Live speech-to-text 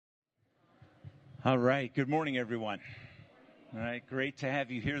All right. Good morning, everyone. All right. Great to have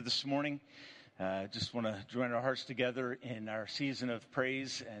you here this morning. Just want to join our hearts together in our season of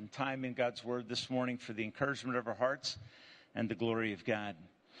praise and time in God's Word this morning for the encouragement of our hearts and the glory of God.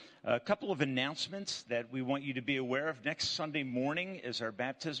 A couple of announcements that we want you to be aware of. Next Sunday morning is our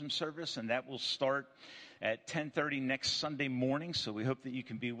baptism service, and that will start at 10:30 next Sunday morning. So we hope that you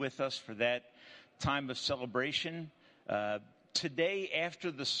can be with us for that time of celebration. Today, after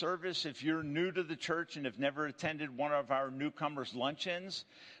the service, if you're new to the church and have never attended one of our newcomers' luncheons,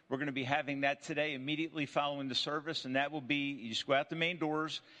 we're going to be having that today immediately following the service, and that will be, you just go out the main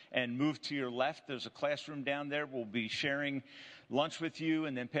doors and move to your left. There's a classroom down there. We'll be sharing lunch with you,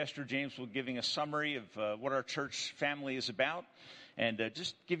 and then Pastor James will be giving a summary of what our church family is about, and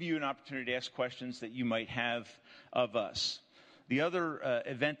just give you an opportunity to ask questions that you might have of us. The other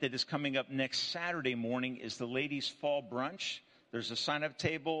event that is coming up next Saturday morning is the Ladies' Fall Brunch. There's a sign-up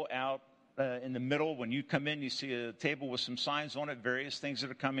table out in the middle. When you come in, you see a table with some signs on it, various things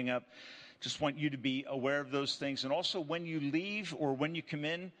that are coming up. Just want you to be aware of those things. And also, when you leave or when you come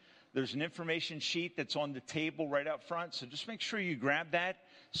in, there's an information sheet that's on the table right out front. So just make sure you grab that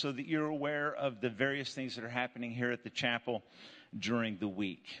so that you're aware of the various things that are happening here at the chapel during the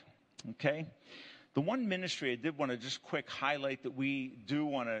week. Okay? The one ministry I did want to just quick highlight that we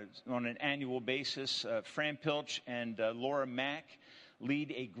do on an annual basis, Fran Pilch and Laura Mack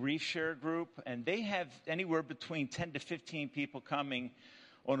lead a grief share group, and they have anywhere between 10 to 15 people coming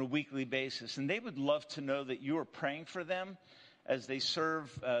on a weekly basis. And they would love to know that you are praying for them as they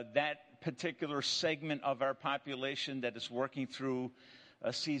serve that particular segment of our population that is working through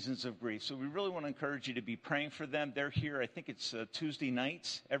seasons of grief. So we really want to encourage you to be praying for them. They're here, I think it's Tuesday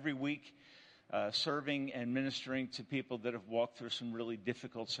nights every week. Serving and ministering to people that have walked through some really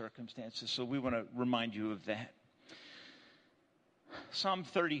difficult circumstances. So we want to remind you of that. Psalm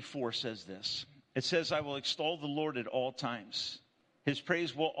 34 says this. It says, I will extol the Lord at all times. His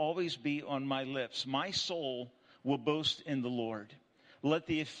praise will always be on my lips. My soul will boast in the Lord. Let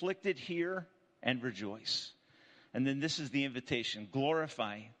the afflicted hear and rejoice. And then this is the invitation.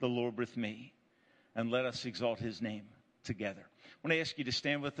 Glorify the Lord with me, and let us exalt his name together. I want to ask you to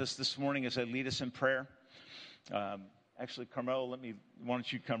stand with us this morning as I lead us in prayer. Actually, Carmelo, why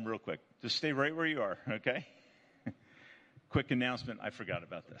don't you come real quick? Just stay right where you are, okay? Quick announcement. I forgot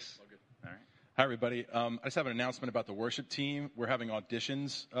about this. All good. All right. Hi, everybody. I just have an announcement about the worship team. We're having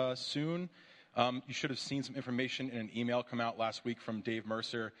auditions soon. You should have seen some information in an email come out last week from Dave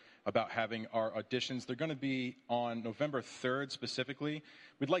Mercer about having our auditions. They're going to be on November 3rd specifically.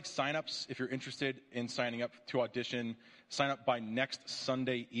 We'd like sign-ups if you're interested in signing up to audition. Sign up by next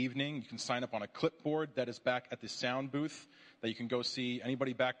Sunday evening. You can sign up on a clipboard that is back at the sound booth that you can go see.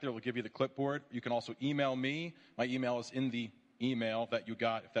 Anybody back there will give you the clipboard. You can also email me. My email is in the email that you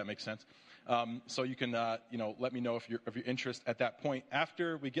got, if that makes sense. So you can, let me know of your interest at that point.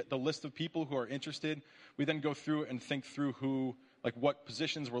 After we get the list of people who are interested, we then go through and think through what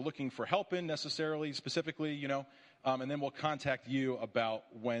positions we're looking for help in necessarily, specifically, and then we'll contact you about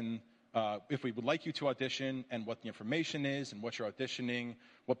if we would like you to audition and what the information is and what you're auditioning,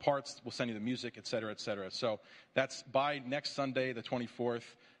 what parts, we'll send you the music, et cetera, et cetera. So that's by next Sunday, the 24th,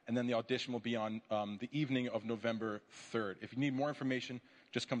 and then the audition will be on the evening of November 3rd. If you need more information,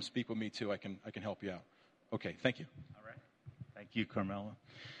 just come speak with me too. I can help you out. Okay, thank you. All right. Thank you, Carmelo.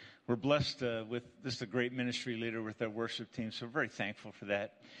 We're blessed with this a great ministry leader with our worship team, so we're very thankful for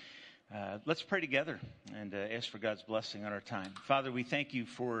that. Let's pray together and ask for God's blessing on our time. Father, we thank you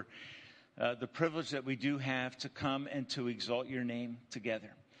for the privilege that we do have to come and to exalt your name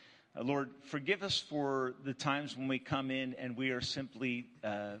together. Lord, forgive us for the times when we come in and we are simply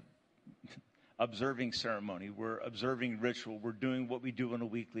observing ceremony. We're observing ritual. We're doing what we do on a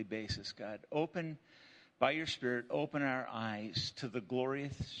weekly basis, God. By your Spirit, open our eyes to the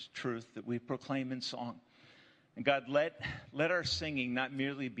glorious truth that we proclaim in song. And God, let our singing not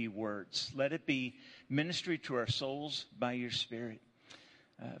merely be words. Let it be ministry to our souls by your Spirit.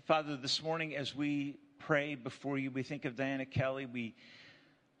 Father, this morning as we pray before you, we think of Diana Kelly. We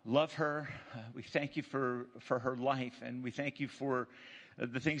love her. We thank you for her life, and we thank you for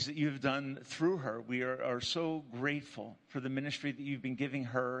the things that you've done through her. We are so grateful for the ministry that you've been giving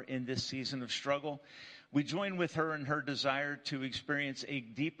her in this season of struggle. We join with her in her desire to experience a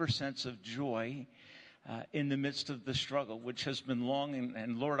deeper sense of joy in the midst of the struggle, which has been long.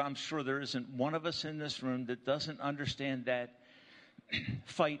 And Lord, I'm sure there isn't one of us in this room that doesn't understand that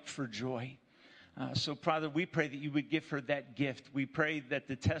fight for joy. So, Father, we pray that you would give her that gift. We pray that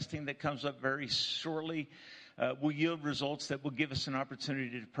the testing that comes up very shortly will yield results that will give us an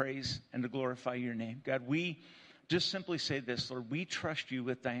opportunity to praise and to glorify your name. God, we just simply say this, Lord, we trust you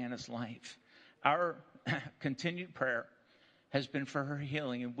with Diana's life. our continued prayer has been for her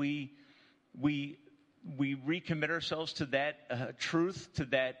healing, and we recommit ourselves to that truth, to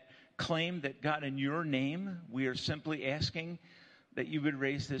that claim that, God, in your name, we are simply asking that you would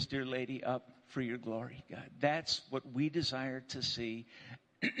raise this dear lady up for your glory, God. That's what we desire to see.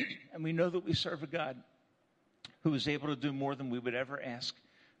 And we know that we serve a God who is able to do more than we would ever ask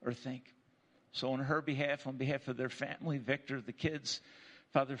or think. So on her behalf, on behalf of their family, Victor, the kids,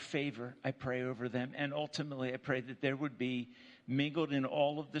 Father, favor, I pray over them. And ultimately, I pray that there would be, mingled in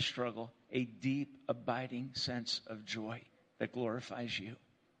all of the struggle, a deep, abiding sense of joy that glorifies you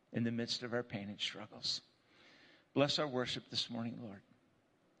in the midst of our pain and struggles. Bless our worship this morning, Lord.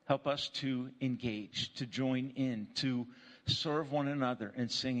 Help us to engage, to join in, to serve one another in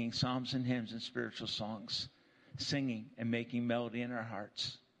singing psalms and hymns and spiritual songs, singing and making melody in our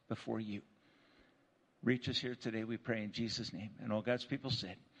hearts before you. Reach us here today, we pray in Jesus' name. And all God's people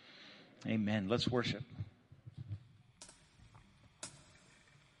said, amen. Let's worship.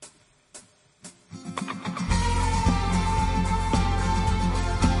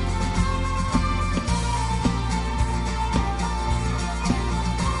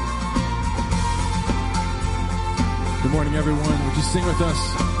 Good morning, everyone. Would you sing with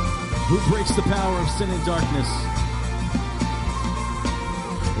us? Who breaks the power of sin and darkness?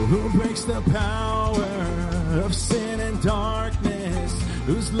 Who breaks the power of sin and darkness?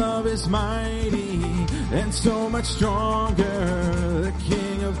 Whose love is mighty and so much stronger? The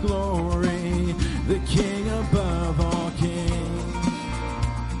King of glory, the King above all kings.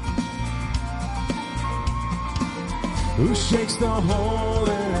 Who shakes the whole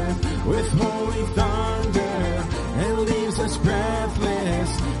earth with holy thunder and leaves us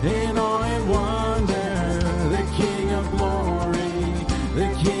breathless in awe and wonder? The King of glory, the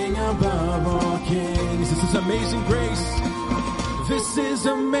King above all kings. This is amazing grace. This is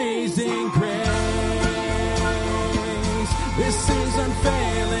amazing grace. This is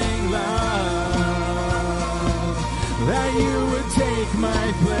unfailing love, that you would take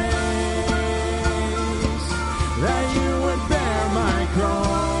my place, that you would bear my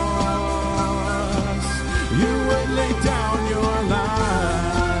cross, you would lay down your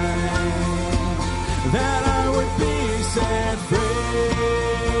life, that I would be set free.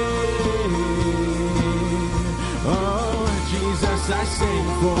 Oh, Jesus, I sing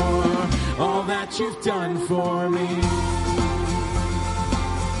for all that you've done for me.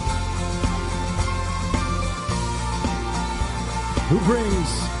 Who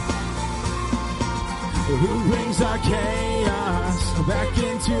brings our chaos back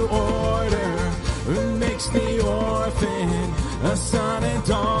into order? Who makes the orphan a son and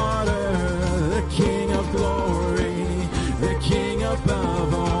daughter? The King of glory, the King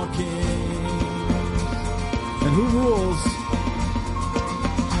above all kings. And who rules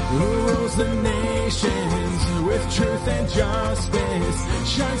the nations with truth and justice,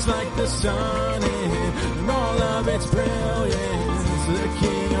 shines like the sun in all of its brilliance. The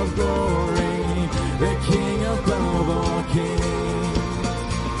King of glory, the King above all kings.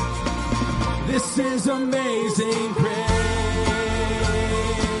 This is amazing grace.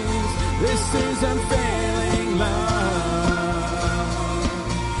 This is unfailing love,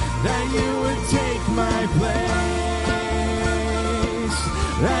 that you would take my place,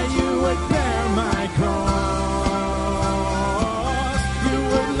 that you would bear my cross, you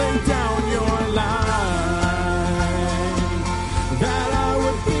would lay down your life, that I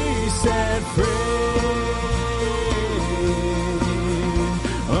would be set free.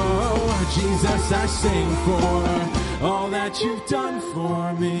 Oh, Jesus, I sing for all that you've done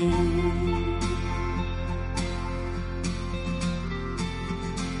for me.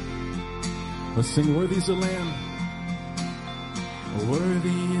 Let's sing, worthy is the Lamb.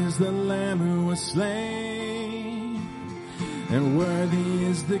 Worthy is the Lamb who was slain, and worthy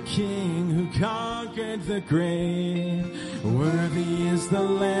is the King who conquered the grave. Worthy is the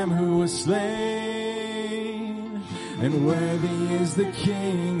Lamb who was slain, and worthy is the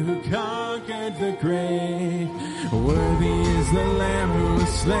King who conquered the grave. Worthy is the Lamb who was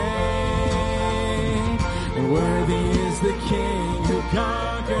slain, and worthy is the King who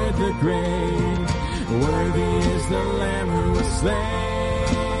conquered the grave. Worthy is the Lamb who was slain.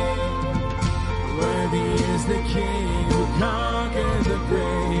 Worthy is the King who conquered the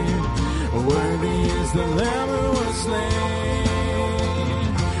grave. Worthy is the Lamb who was slain.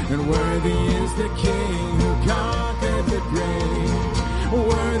 And worthy is the King who conquered the grave.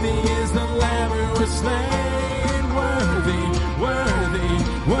 Worthy is the Lamb who was slain. Worthy, worthy,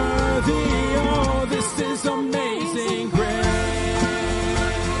 worthy. Oh, this is amazing grace.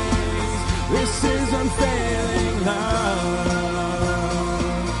 This is unfailing love,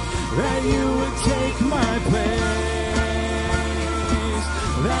 that you would take my place,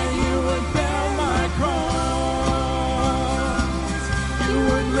 that you would bear my cross, you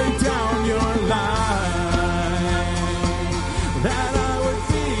would lay down your life, that I would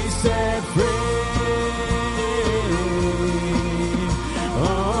be set free.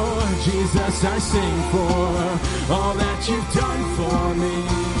 Oh, Jesus, I sing for all that you've done for me.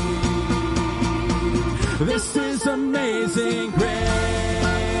 This is amazing grace.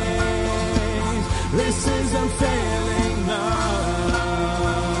 This is unfailing love,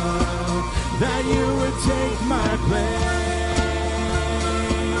 that you would take my place,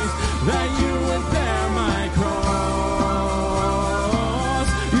 that you would bear my cross,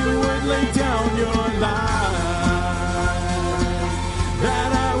 you would lay down your life, that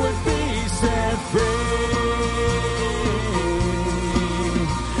I would be set free.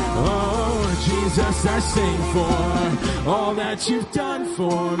 Oh, Jesus, I sing for all that you've done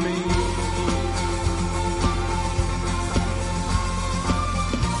for me.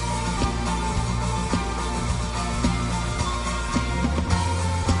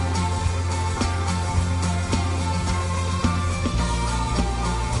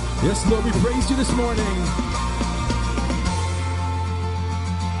 Yes, Lord, we praise you this morning.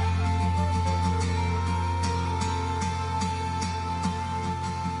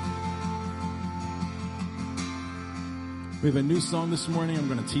 We have a new song this morning I'm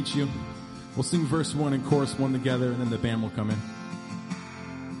going to teach you. We'll sing verse 1 and chorus 1 together, and then the band will come in.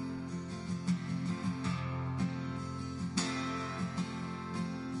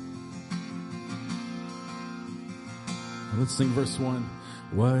 Let's sing verse 1.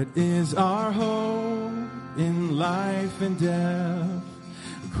 What is our hope in life and death?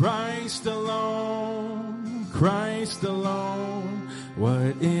 Christ alone, Christ alone.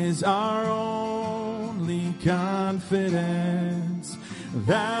 What is our only confidence?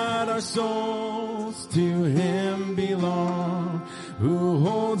 That our souls to Him belong, who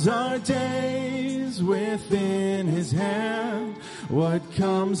holds our days within His hand. What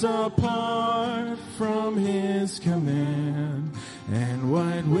comes apart from His command, and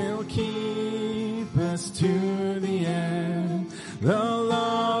what will keep us to the end? The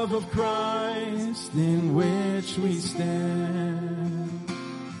love of Christ in which we stand.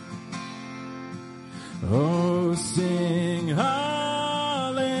 Oh, sing hallelujah,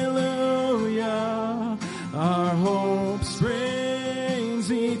 our hope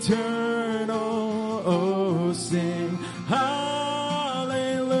springs eternal. Oh, sing hallelujah,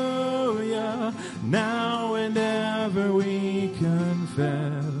 now and ever we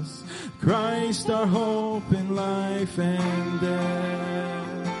confess Christ our hope in life and death.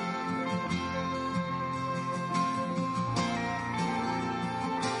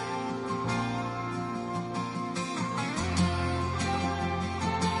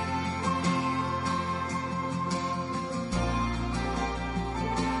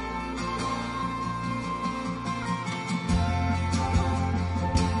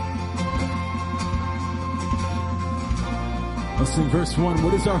 Let's sing verse 1.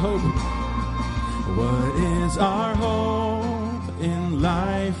 What is our hope? What is our hope in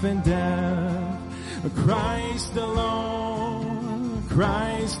life and death? Christ alone,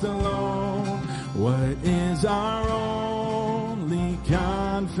 Christ alone. What is our only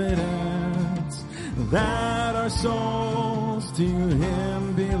confidence? That our souls to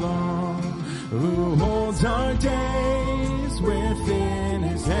Him belong, who holds our days within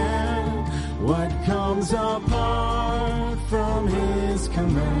His hand. What comes apart from His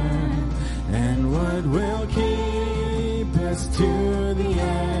command, and what will keep us to the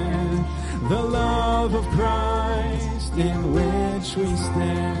end? The love of Christ in which we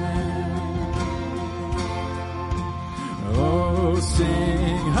stand. Oh,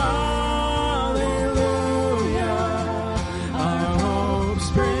 sing hallelujah, our hope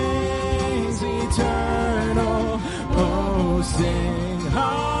springs eternal. Oh, sing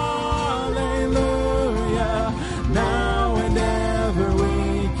hallelujah, now and ever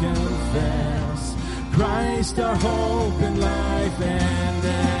we confess Christ our hope in life and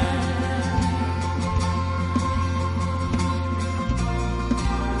death.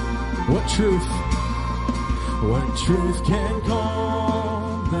 What truth can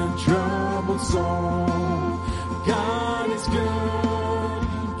calm the troubled soul? God is good,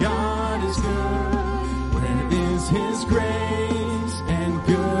 God is good. Where is His grace and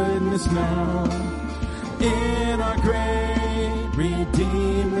goodness now? In our great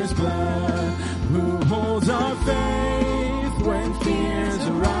Redeemer's blood, who holds our faith when fears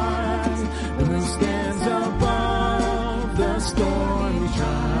arise, who stands above the stormy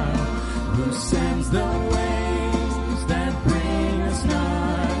trial, who sends the waves that bring us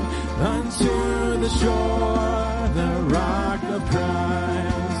nigh unto the shore, the rock of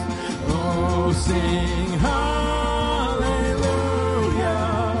Christ. Oh, sing hallelujah,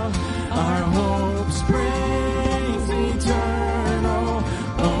 our hope springs eternal.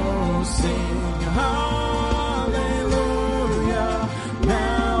 Oh, sing hallelujah,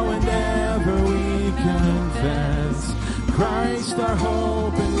 now and ever we confess, Christ our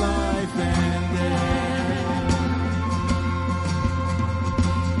hope in life and death.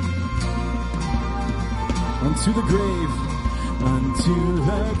 Unto the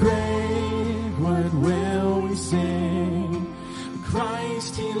grave, what will we sing?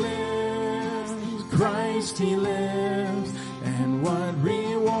 Christ he lives, and what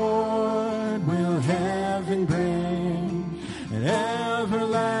reward will heaven bring? An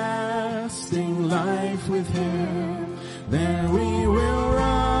everlasting life with him. Then we will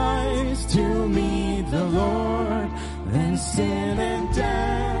rise to meet the Lord, then sin and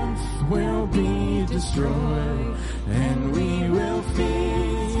death will be destroyed, and we will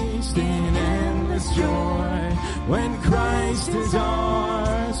feast in endless joy when Christ is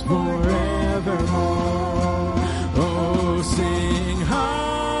ours forevermore. Oh, sing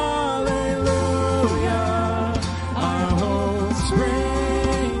hallelujah, our hope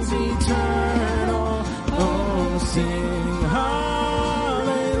springs eternal. Oh, sing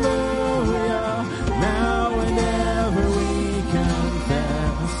hallelujah, now and ever we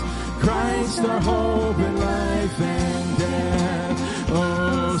confess, Christ our hope in life and death.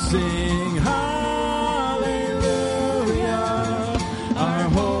 Oh, sing hallelujah, our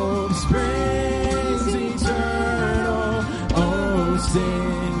hope springs eternal. Oh,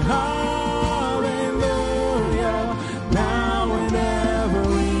 sing hallelujah, now and ever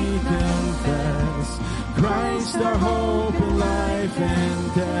we confess, Christ our hope in life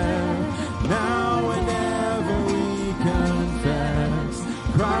and death. Now and ever we confess,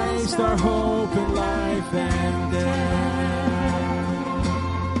 Christ our hope in life and death.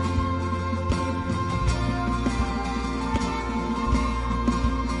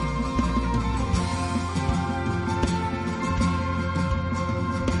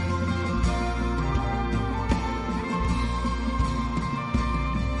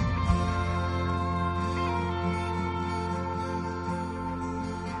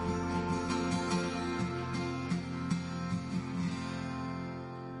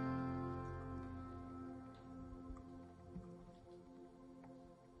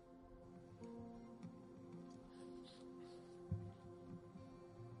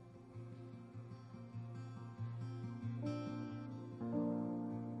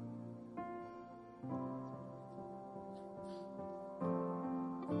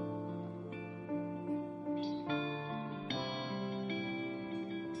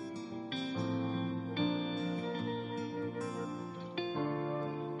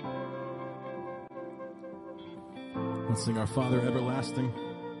 Let's sing Our Father Everlasting.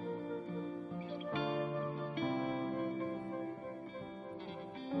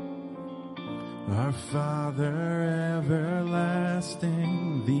 Our Father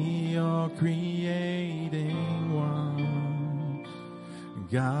everlasting, the all-creating one,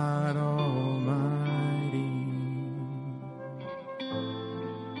 God Almighty,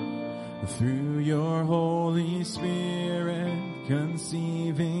 through your Holy Spirit,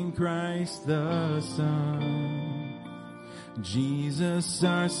 conceiving Christ the Son, Jesus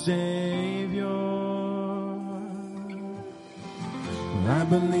our Savior. I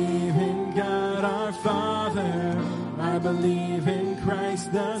believe in God our Father, I believe in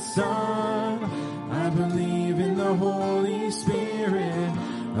Christ the Son, I believe in the Holy Spirit,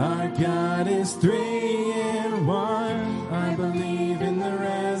 our God is three in one. I believe in the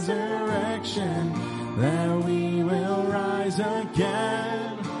resurrection, that we will rise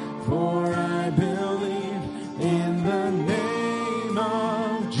again, for I believe in the name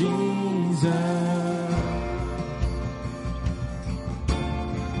of Jesus.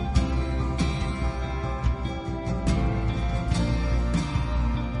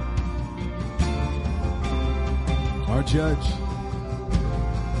 Our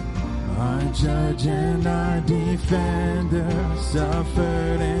judge and our defender,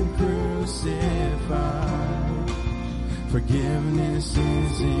 suffered and crucified. Forgiveness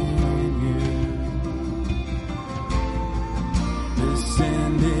is in you.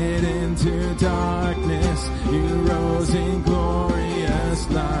 Descended into darkness, you rose in glorious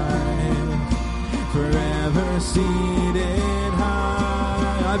light. Forever seated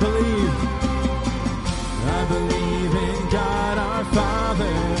high. I believe in God our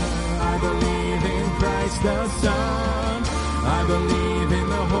Father, I believe in Christ the Son, I believe in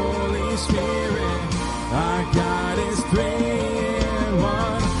the Holy Spirit, our God is three in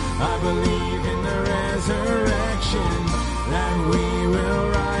one. I believe in the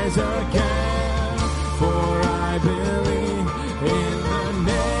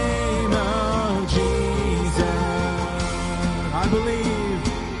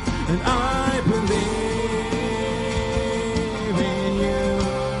and I believe in you,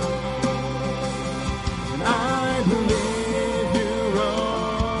 and I believe you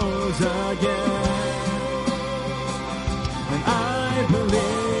rose again, and I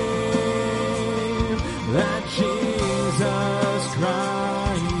believe that Jesus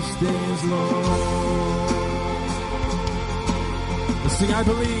Christ is Lord. Let's sing, I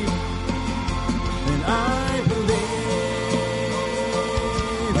believe, and I believe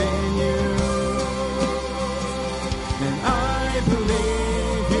in you, and I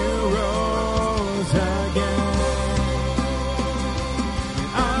believe you rose again, and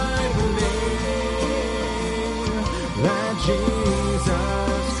I believe that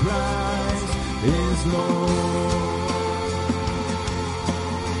Jesus Christ is Lord.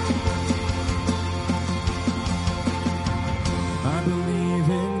 I believe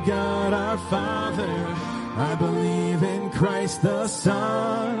in God our Father, I believe in Christ the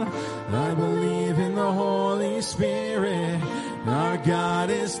Son, I believe in the Holy Spirit, our God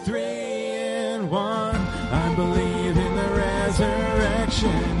is 3 in 1. I believe in the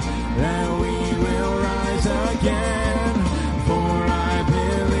resurrection, that we will rise again, for I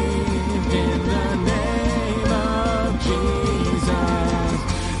believe in the name of Jesus.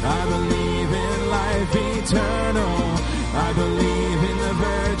 I believe in life eternal, I believe in the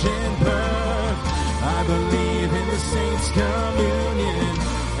virgin birth, I believe in the saints' communion,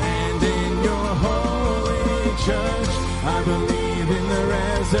 and in your holy church. I believe in the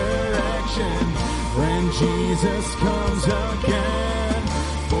resurrection, when Jesus comes again,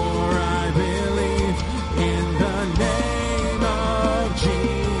 for I believe in the name of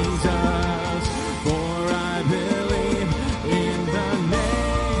Jesus, for I believe in the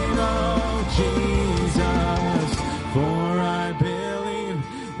name of Jesus, for I believe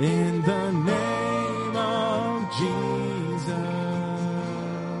in the name of Jesus.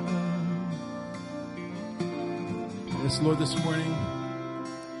 Yes, Lord, this morning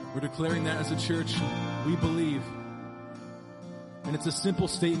we're declaring that as a church, we believe. And it's a simple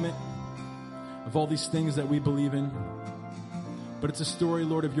statement of all these things that we believe in. But it's a story,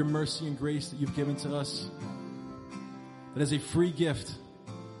 Lord, of your mercy and grace that you've given to us. That as a free gift,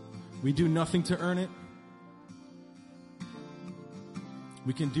 we do nothing to earn it.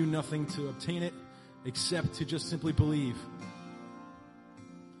 We can do nothing to obtain it except to just simply believe.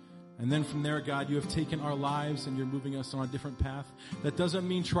 And then from there, God, you have taken our lives and you're moving us on a different path. That doesn't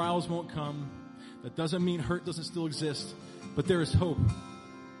mean trials won't come. That doesn't mean hurt doesn't still exist. But there is hope.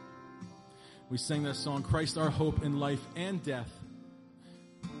 We sang that song, Christ our hope in life and death.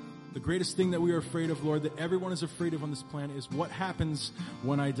 The greatest thing that we are afraid of, Lord, that everyone is afraid of on this planet is what happens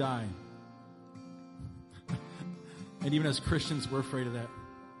when I die. And even as Christians, we're afraid of that.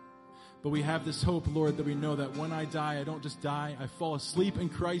 But we have this hope, Lord, that we know that when I die, I don't just die. I fall asleep in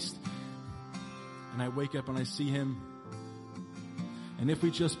Christ, and I wake up and I see him. And if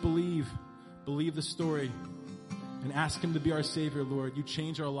we just believe the story, and ask him to be our Savior, Lord, you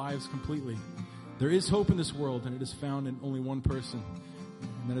change our lives completely. There is hope in this world, and it is found in only one person,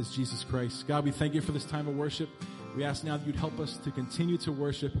 and that is Jesus Christ. God, we thank you for this time of worship. We ask now that you'd help us to continue to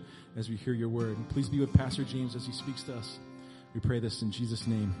worship as we hear your word. And please be with Pastor James as he speaks to us. We pray this in Jesus'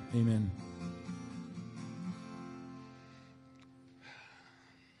 name. Amen.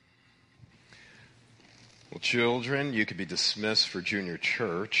 Well, children, you could be dismissed for junior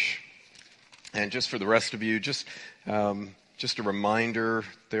church. And just for the rest of you, just a reminder,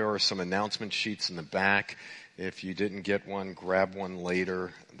 there are some announcement sheets in the back. If you didn't get one, grab one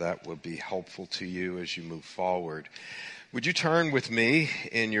later. That would be helpful to you as you move forward. Would you turn with me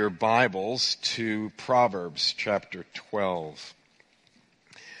in your Bibles to Proverbs chapter 12?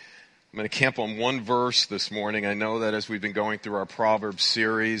 I'm going to camp on one verse this morning. I know that as we've been going through our Proverbs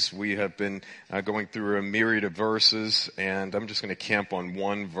series, we have been going through a myriad of verses, and I'm just going to camp on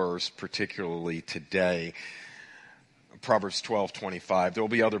one verse particularly today. Proverbs 12:25. There will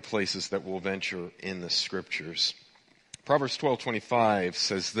be other places that we'll venture in the scriptures. Proverbs 12:25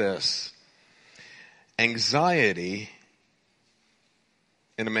 says this: anxiety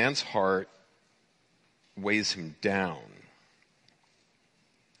in a man's heart weighs him down,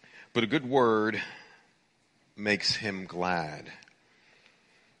 but a good word makes him glad.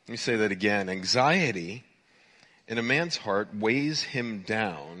 Let me say that again. Anxiety in a man's heart weighs him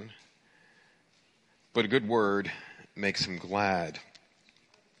down, but a good word makes him glad.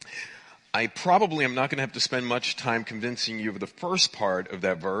 I probably am not going to have to spend much time convincing you of the first part of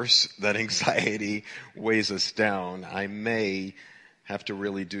that verse, that anxiety weighs us down. I may have to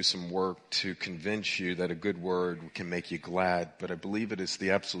really do some work to convince you that a good word can make you glad, but I believe it is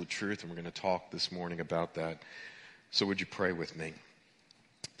the absolute truth, and we're going to talk this morning about that. So would you pray with me?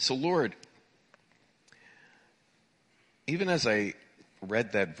 So Lord, even as I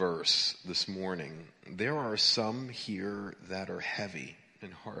read that verse this morning, there are some here that are heavy in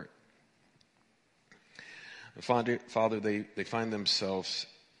heart. Father, they find themselves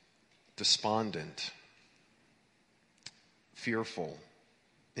despondent, fearful,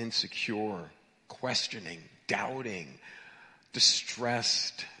 insecure, questioning, doubting,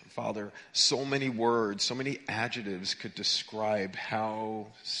 distressed. Father, so many words, so many adjectives could describe how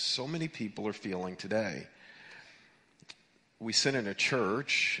so many people are feeling today. We sit in a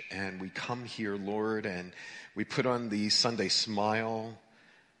church and we come here, Lord, and we put on the Sunday smile.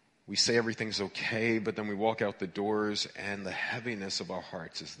 We say everything's okay, but then we walk out the doors and the heaviness of our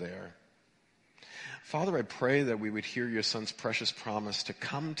hearts is there. Father, I pray that we would hear your Son's precious promise to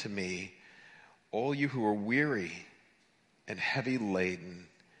come to me, all you who are weary and heavy laden,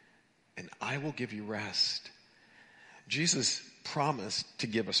 and I will give you rest. Jesus promised to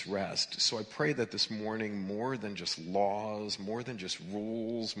give us rest. So I pray that this morning, more than just laws, more than just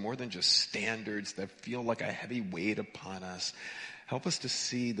rules, more than just standards that feel like a heavy weight upon us, help us to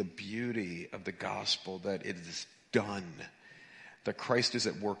see the beauty of the gospel, that it is done, that Christ is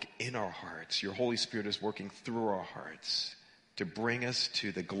at work in our hearts. Your Holy Spirit is working through our hearts to bring us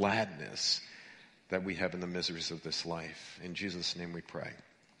to the gladness that we have in the miseries of this life. In Jesus' name we pray.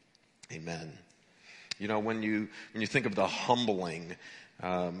 Amen. You know, when you think of the humbling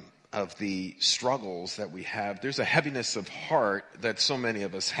of the struggles that we have, there's a heaviness of heart that so many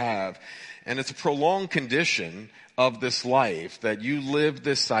of us have. And it's a prolonged condition of this life, that you live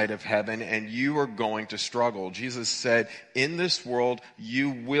this side of heaven and you are going to struggle. Jesus said, in this world, you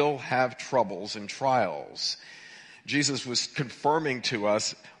will have troubles and trials. Jesus was confirming to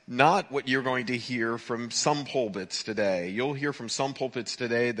us not what you're going to hear from some pulpits today. You'll hear from some pulpits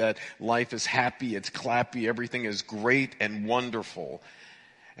today that life is happy, it's clappy, everything is great and wonderful.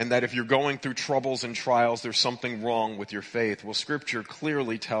 And that if you're going through troubles and trials, there's something wrong with your faith. Well, Scripture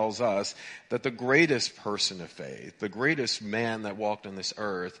clearly tells us that the greatest person of faith, the greatest man that walked on this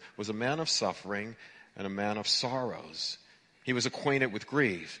earth, was a man of suffering and a man of sorrows. He was acquainted with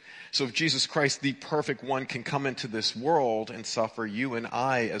grief. So if Jesus Christ, the perfect one, can come into this world and suffer, you and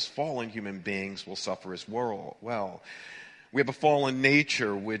I, as fallen human beings, will suffer as well. We have a fallen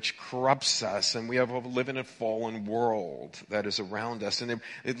nature which corrupts us, and we live in a fallen world that is around us. And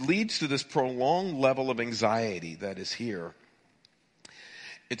it leads to this prolonged level of anxiety that is here.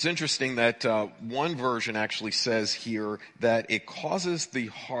 It's interesting that one version actually says here that it causes the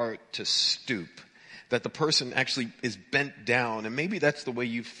heart to stoop, that the person actually is bent down. And maybe that's the way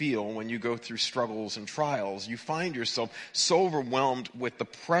you feel when you go through struggles and trials. You find yourself so overwhelmed with the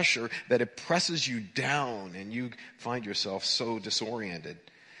pressure that it presses you down, and you find yourself so disoriented.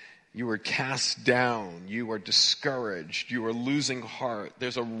 You are cast down. You are discouraged. You are losing heart.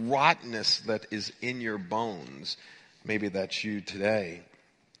 There's a rottenness that is in your bones. Maybe that's you today.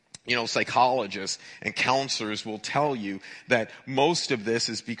 You know, psychologists and counselors will tell you that most of this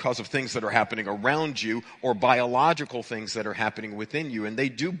is because of things that are happening around you or biological things that are happening within you. And they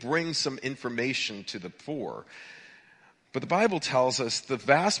do bring some information to the fore. But the Bible tells us the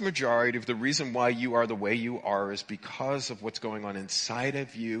vast majority of the reason why you are the way you are is because of what's going on inside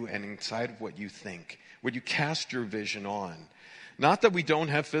of you and inside of what you think, what you cast your vision on. Not that we don't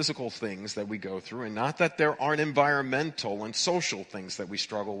have physical things that we go through, and not that there aren't environmental and social things that we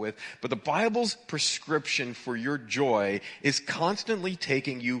struggle with, but the Bible's prescription for your joy is constantly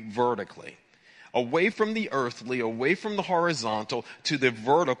taking you vertically, away from the earthly, away from the horizontal, to the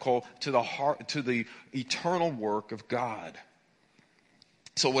vertical, to the eternal work of God.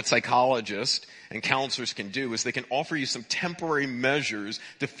 So what psychologists and counselors can do is they can offer you some temporary measures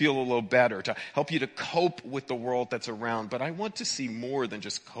to feel a little better, to help you to cope with the world that's around. But I want to see more than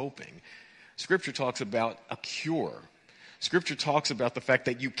just coping. Scripture talks about a cure. Scripture talks about the fact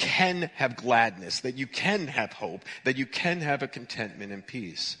that you can have gladness, that you can have hope, that you can have a contentment and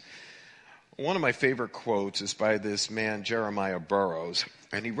peace. One of my favorite quotes is by this man, Jeremiah Burroughs,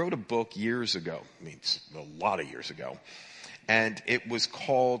 and he wrote a book years ago, a lot of years ago. And it was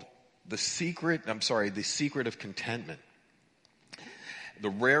called The Secret of Contentment. The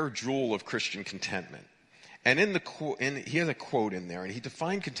Rare Jewel of Christian Contentment. And he has a quote in there, and he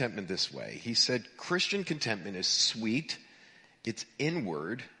defined contentment this way. He said, Christian contentment is sweet, it's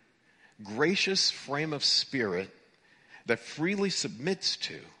inward, gracious frame of spirit that freely submits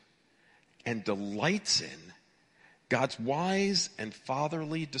to and delights in God's wise and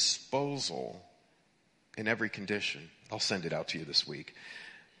fatherly disposal in every condition. I'll send it out to you this week.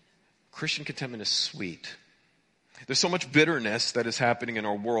 Christian contentment is sweet. There's so much bitterness that is happening in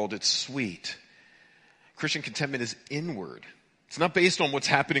our world. It's sweet. Christian contentment is inward. It's not based on what's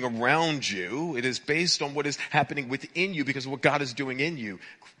happening around you. It is based on what is happening within you because of what God is doing in you.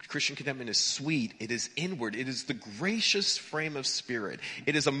 Christian contentment is sweet. It is inward. It is the gracious frame of spirit.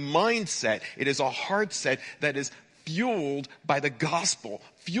 It is a mindset. It is a heart set that is fueled by the gospel,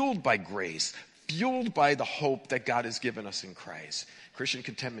 fueled by grace, fueled by the hope that God has given us in Christ. Christian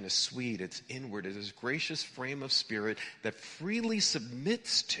contentment is sweet. It's inward. It is a gracious frame of spirit that freely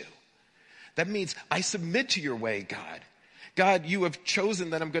submits to. That means I submit to your way, God. God, you have chosen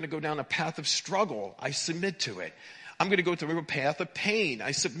that I'm going to go down a path of struggle. I submit to it. I'm going to go through a path of pain.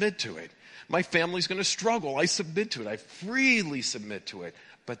 I submit to it. My family's going to struggle. I submit to it. I freely submit to it.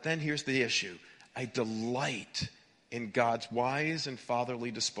 But then here's the issue. I delight in God's wise and fatherly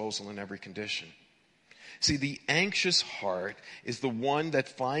disposal in every condition. See, the anxious heart is the one that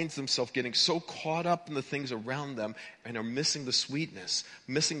finds themselves getting so caught up in the things around them and are missing the sweetness,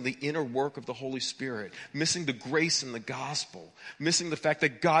 missing the inner work of the Holy Spirit, missing the grace in the gospel, missing the fact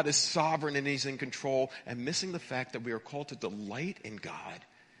that God is sovereign and He's in control, and missing the fact that we are called to delight in God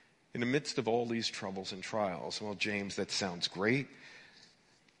in the midst of all these troubles and trials. Well, James, that sounds great,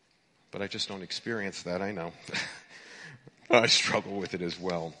 but I just don't experience that, I know. I struggle with it as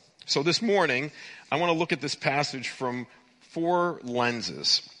well. So this morning, I want to look at this passage from 4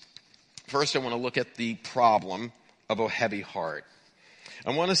 lenses. First, I want to look at the problem of a heavy heart.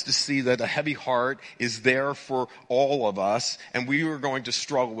 I want us to see that a heavy heart is there for all of us, and we are going to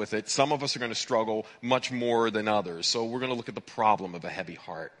struggle with it. Some of us are going to struggle much more than others. So we're going to look at the problem of a heavy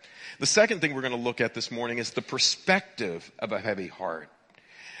heart. The second thing we're going to look at this morning is the perspective of a heavy heart.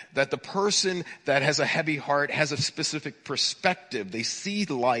 That the person that has a heavy heart has a specific perspective. They see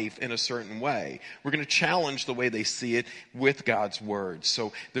life in a certain way. We're going to challenge the way they see it with God's word.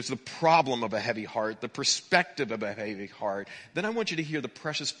 So there's the problem of a heavy heart, the perspective of a heavy heart. Then I want you to hear the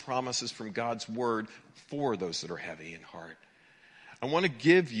precious promises from God's word for those that are heavy in heart. I want to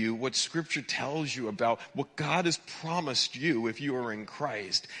give you what Scripture tells you about what God has promised you if you are in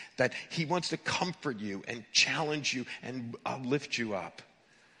Christ. That He wants to comfort you and challenge you and lift you up.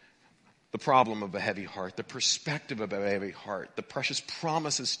 The problem of a heavy heart, the perspective of a heavy heart, the precious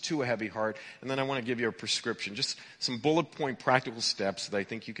promises to a heavy heart, and then I want to give you a prescription, just some bullet point practical steps that I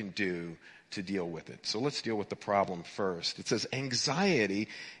think you can do to deal with it. So let's deal with the problem first. It says, anxiety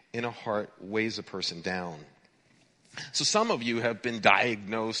in a heart weighs a person down. So some of you have been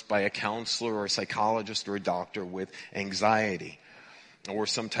diagnosed by a counselor or a psychologist or a doctor with anxiety or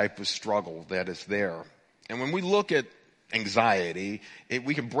some type of struggle that is there. And when we look at anxiety,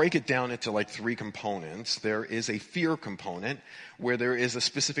 we can break it down into like 3 components. There is a fear component where there is a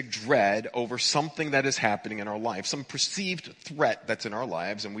specific dread over something that is happening in our life, some perceived threat that's in our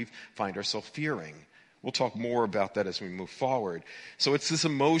lives, and we find ourselves fearing. We'll talk more about that as we move forward. So it's this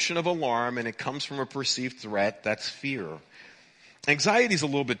emotion of alarm, and it comes from a perceived threat. That's fear. Anxiety is a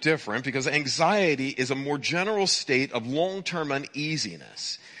little bit different because anxiety is a more general state of long-term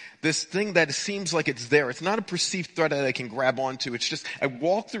uneasiness. This thing that seems like it's there. It's not a perceived threat that I can grab onto. It's just I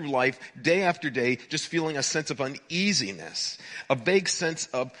walk through life day after day just feeling a sense of uneasiness, a vague sense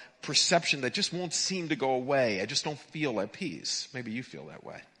of perception that just won't seem to go away. I just don't feel at peace. Maybe you feel that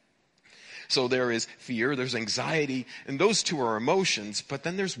way. So there is fear, there's anxiety, and those 2 are emotions, but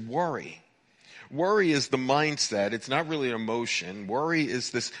then there's worry. Worry is the mindset. It's not really an emotion. Worry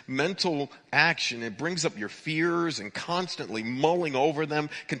is this mental action. It brings up your fears and constantly mulling over them,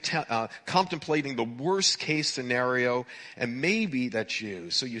 contemplating the worst case scenario. And maybe that's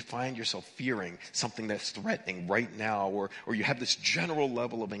you. So you find yourself fearing something that's threatening right now, or you have this general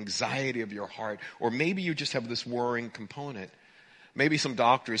level of anxiety of your heart, or maybe you just have this worrying component. Maybe some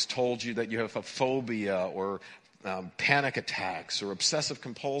doctors told you that you have a phobia or panic attacks or obsessive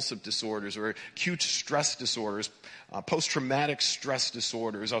compulsive disorders or acute stress disorders, post-traumatic stress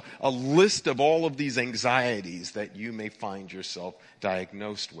disorders, a list of all of these anxieties that you may find yourself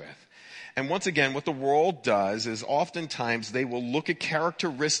diagnosed with. And once again, what the world does is oftentimes they will look at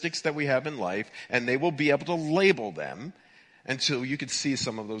characteristics that we have in life and they will be able to label them until you could see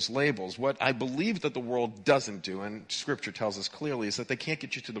some of those labels. What I believe that the world doesn't do, and Scripture tells us clearly, is that they can't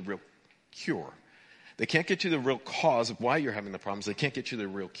get you to the real cure. They can't get you the real cause of why you're having the problems. They can't get you the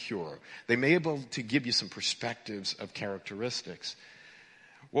real cure. They may be able to give you some perspectives of characteristics.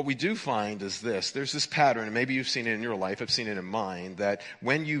 What we do find is this. There's this pattern, and maybe you've seen it in your life, I've seen it in mine, that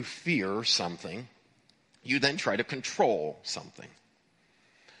when you fear something, you then try to control something.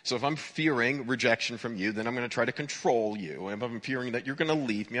 So if I'm fearing rejection from you, then I'm going to try to control you. And if I'm fearing that you're going to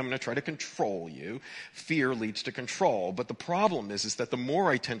leave me, I'm going to try to control you. Fear leads to control. But the problem is that the more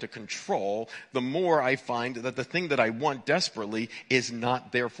I tend to control, the more I find that the thing that I want desperately is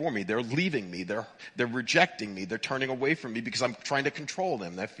not there for me. They're leaving me. They're rejecting me. They're turning away from me because I'm trying to control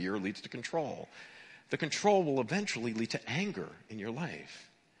them. That fear leads to control. The control will eventually lead to anger in your life.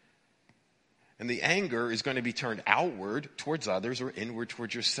 And the anger is going to be turned outward towards others or inward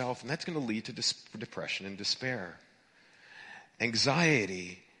towards yourself. And that's going to lead to depression and despair.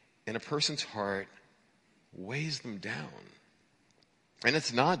 Anxiety in a person's heart weighs them down. And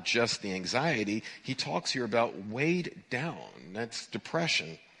it's not just the anxiety. He talks here about weighed down. That's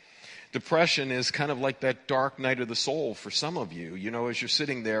depression. Depression is kind of like that dark night of the soul for some of you. You know, as you're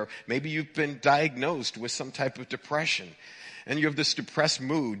sitting there, maybe you've been diagnosed with some type of depression. And you have this depressed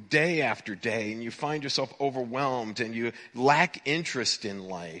mood day after day, and you find yourself overwhelmed, and you lack interest in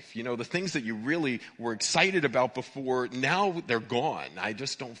life. You know, the things that you really were excited about before, now they're gone. I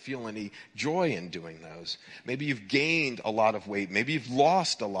just don't feel any joy in doing those. Maybe you've gained a lot of weight. Maybe you've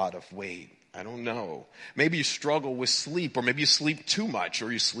lost a lot of weight. I don't know. Maybe you struggle with sleep, or maybe you sleep too much,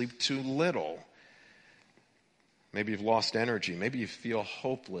 or you sleep too little. Maybe you've lost energy. Maybe you feel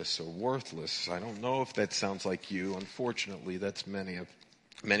hopeless or worthless. I don't know if that sounds like you. Unfortunately, that's many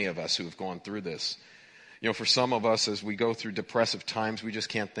of us who have gone through this. You know, for some of us, as we go through depressive times, we just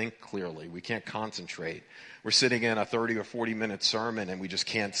can't think clearly. We can't concentrate. We're sitting in a 30 or 40-minute sermon, and we just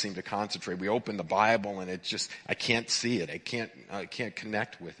can't seem to concentrate. We open the Bible, and it's just, I can't see it. I can't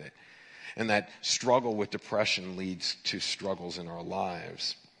connect with it. And that struggle with depression leads to struggles in our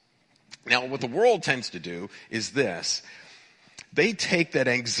lives. Now, what the world tends to do is this. They take that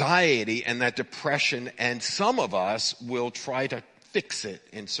anxiety and that depression, and some of us will try to fix it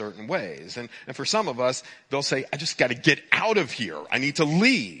in certain ways. And for some of us, they'll say, I just got to get out of here. I need to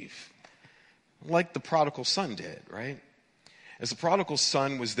leave. Like the prodigal son did, right? As the prodigal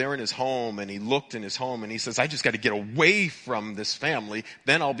son was there in his home, and he looked in his home, and he says, I just got to get away from this family,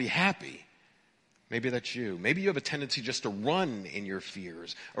 then I'll be happy. Maybe that's you. Maybe you have a tendency just to run in your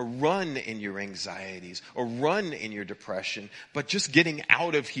fears, or run in your anxieties, or run in your depression. But just getting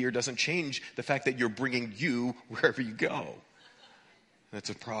out of here doesn't change the fact that you're bringing you wherever you go. That's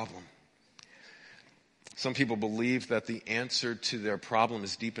a problem. Some people believe that the answer to their problem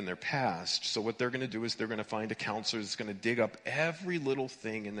is deep in their past. So what they're going to do is they're going to find a counselor that's going to dig up every little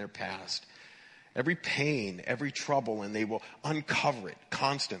thing in their past, every pain, every trouble, and they will uncover it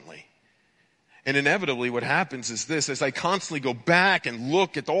constantly. And inevitably what happens is this: as I constantly go back and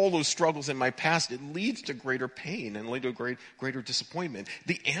look at all those struggles in my past, it leads to greater pain and leads to greater disappointment.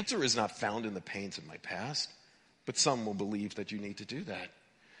 The answer is not found in the pains of my past, but some will believe that you need to do that.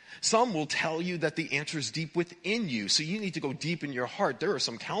 Some will tell you that the answer is deep within you, so you need to go deep in your heart. There are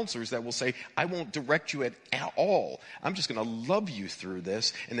some counselors that will say, I won't direct you at all. I'm just going to love you through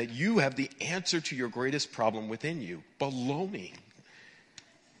this, and that you have the answer to your greatest problem within you. Baloney.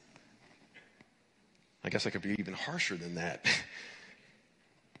 I guess I could be even harsher than that.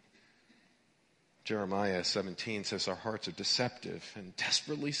 Jeremiah 17 says our hearts are deceptive and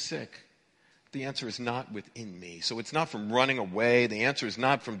desperately sick. The answer is not within me. So it's not from running away. The answer is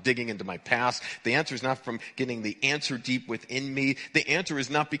not from digging into my past. The answer is not from getting the answer deep within me. The answer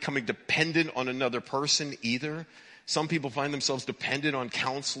is not becoming dependent on another person either. Some people find themselves dependent on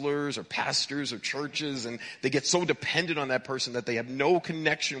counselors or pastors or churches, and they get so dependent on that person that they have no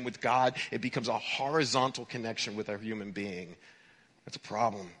connection with God. It becomes a horizontal connection with a human being. That's a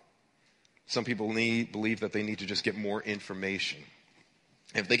problem. Some people believe that they need to just get more information.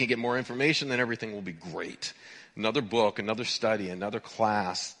 If they can get more information, then everything will be great. Another book, another study, another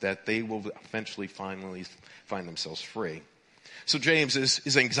class, that they will eventually finally find themselves free. So James,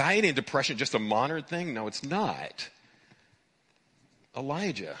 is anxiety and depression just a modern thing? No, it's not.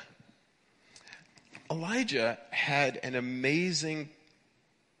 Elijah had an amazing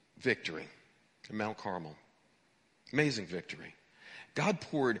victory at Mount Carmel. Amazing victory. God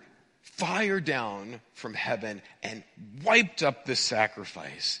poured fire down from heaven and wiped up this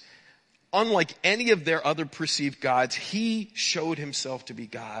sacrifice. Unlike any of their other perceived gods, he showed himself to be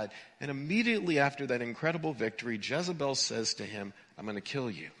God. And immediately after that incredible victory, Jezebel says to him, I'm going to kill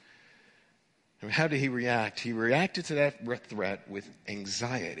you. And how did he react? He reacted to that threat with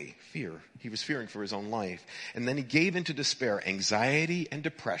anxiety, fear. He was fearing for his own life. And then he gave into despair. Anxiety and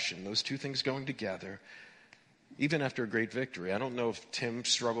depression, those two things going together, even after a great victory. I don't know if Tim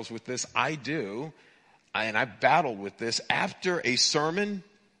struggles with this. I do. And I've battled with this. After a sermon,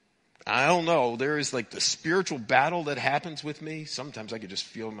 I don't know, there is like the spiritual battle that happens with me. Sometimes I could just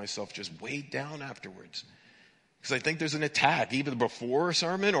feel myself just weighed down afterwards. Because I think there's an attack either before a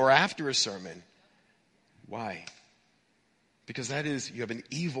sermon or after a sermon. Why? Because you have an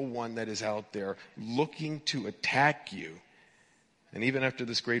evil one that is out there looking to attack you. And even after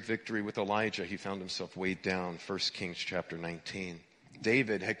this great victory with Elijah, he found himself weighed down. 1 Kings chapter 19.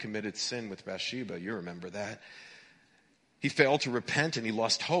 David had committed sin with Bathsheba. You remember that. He failed to repent and he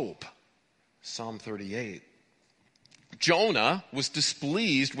lost hope. Psalm 38. Jonah was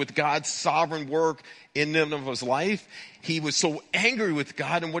displeased with God's sovereign work in Nineveh's life. He was so angry with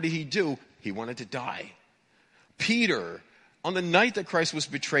God, and what did he do? He wanted to die. Peter, on the night that Christ was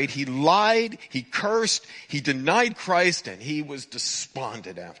betrayed, he lied, he cursed, he denied Christ, and he was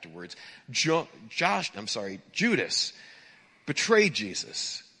despondent afterwards. Judas betrayed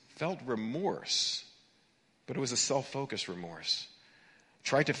Jesus, felt remorse, but it was a self-focused remorse.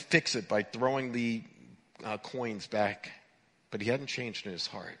 Tried to fix it by throwing the coins back, but he hadn't changed in his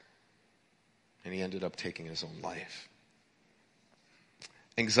heart, and he ended up taking his own life.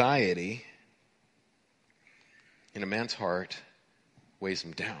 Anxiety in a man's heart weighs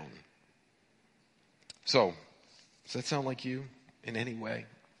him down. So, does that sound like you in any way?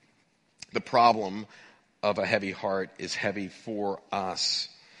 The problem of a heavy heart is heavy for us.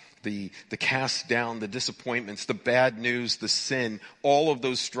 The cast down, the disappointments, the bad news, the sin, all of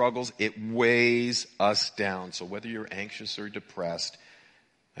those struggles, it weighs us down. So whether you're anxious or depressed,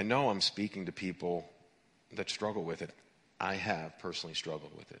 I know I'm speaking to people that struggle with it. I have personally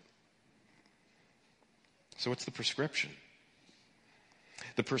struggled with it. So what's the prescription?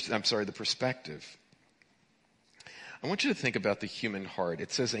 The perspective. I want you to think about the human heart.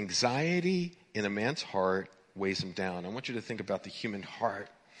 It says anxiety in a man's heart weighs him down. I want you to think about the human heart.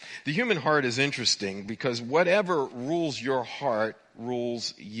 The human heart is interesting because whatever rules your heart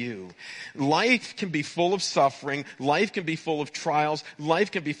rules you. Life can be full of suffering. Life can be full of trials. Life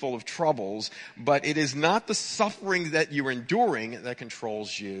can be full of troubles. But it is not the suffering that you're enduring that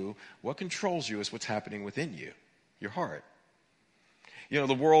controls you. What controls you is what's happening within you, your heart. You know,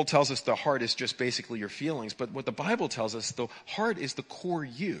 the world tells us the heart is just basically your feelings. But what the Bible tells us, the heart is the core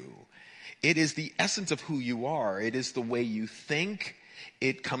you. It is the essence of who you are. It is the way you think.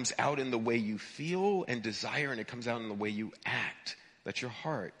 It comes out in the way you feel and desire, and it comes out in the way you act. That's your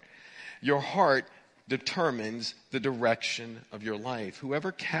heart. Your heart determines the direction of your life.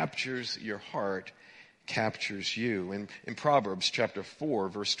 Whoever captures your heart captures you. In Proverbs chapter 4,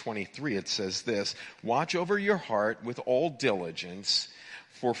 verse 23, it says this, "Watch over your heart with all diligence,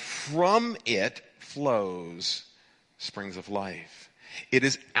 for from it flows springs of life." It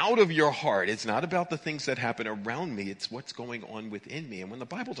is out of your heart. It's not about the things that happen around me. It's what's going on within me. And when the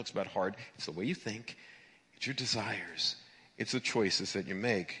Bible talks about heart, it's the way you think. It's your desires. It's the choices that you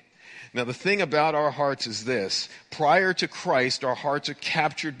make. Now, the thing about our hearts is this. Prior to Christ, our hearts are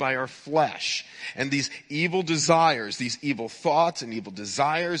captured by our flesh. And these evil desires, these evil thoughts and evil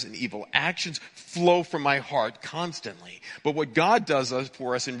desires and evil actions flow from my heart constantly. But what God does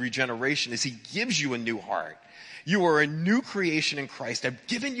for us in regeneration is He gives you a new heart. You are a new creation in Christ. I've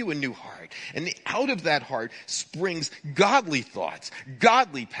given you a new heart. And out of that heart springs godly thoughts,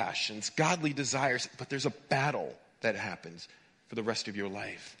 godly passions, godly desires. But there's a battle that happens for the rest of your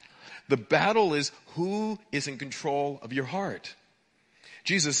life. The battle is who is in control of your heart.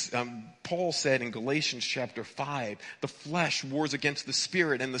 Paul said in Galatians chapter 5, the flesh wars against the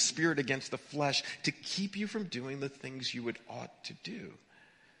spirit and the spirit against the flesh to keep you from doing the things you ought to do.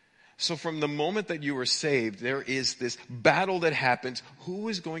 So from the moment that you are saved, there is this battle that happens. Who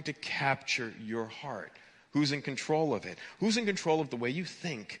is going to capture your heart? Who's in control of it? Who's in control of the way you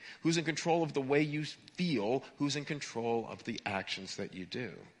think? Who's in control of the way you feel? Who's in control of the actions that you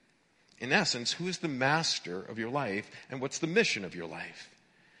do? In essence, who is the master of your life, and what's the mission of your life?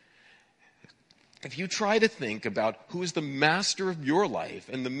 If you try to think about who is the master of your life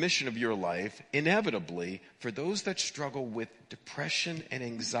and the mission of your life, inevitably, for those that struggle with depression and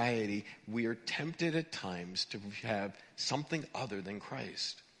anxiety, we are tempted at times to have something other than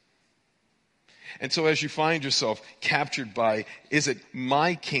Christ. And so as you find yourself captured by, is it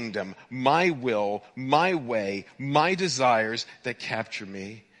my kingdom, my will, my way, my desires that capture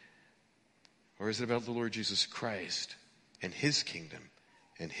me? Or is it about the Lord Jesus Christ and His kingdom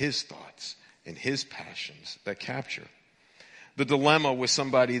and His thoughts and His passions that capture? The dilemma with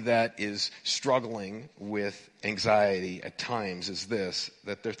somebody that is struggling with anxiety at times is this,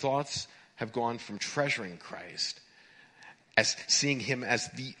 that their thoughts have gone from treasuring Christ, as seeing Him as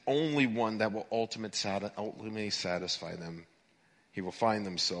the only one that will ultimately satisfy them. He will find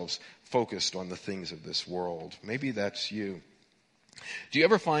themselves focused on the things of this world. Maybe that's you. Do you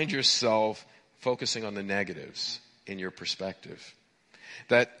ever find yourself focusing on the negatives in your perspective?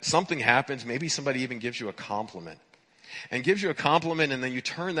 That something happens, maybe somebody even gives you a compliment. And gives you a compliment, and then you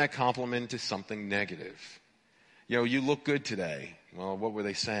turn that compliment into something negative. You look good today. Well, what were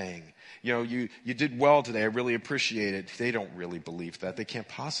they saying? You did well today. I really appreciate it. They don't really believe that. They can't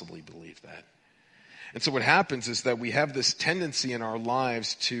possibly believe that. And so what happens is that we have this tendency in our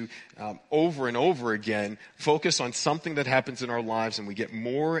lives to, over and over again, focus on something that happens in our lives, and we get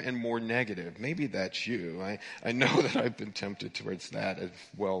more and more negative. Maybe that's you. I know that I've been tempted towards that as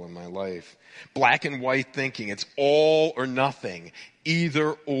well in my life. Black and white thinking. It's all or nothing,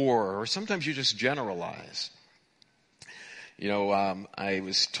 either or sometimes you just generalize. I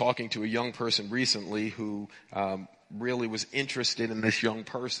was talking to a young person recently who really was interested in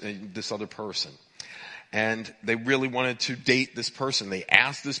this other person. And they really wanted to date this person. They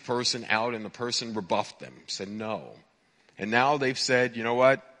asked this person out, and the person rebuffed them, said no. And now they've said, you know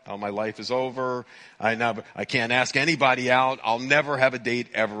what? Oh, my life is over. I can't ask anybody out. I'll never have a date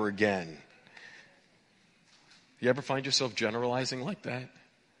ever again. You ever find yourself generalizing like that?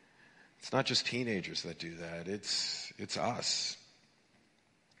 It's not just teenagers that do that. It's us.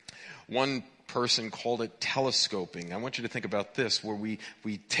 One person called it telescoping. I want you to think about this, where we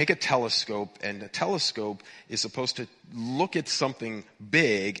take a telescope, and a telescope is supposed to look at something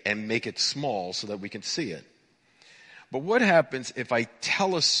big and make it small so that we can see it. But what happens if I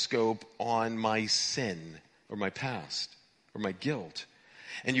telescope on my sin or my past or my guilt?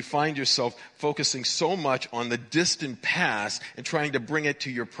 And you find yourself focusing so much on the distant past and trying to bring it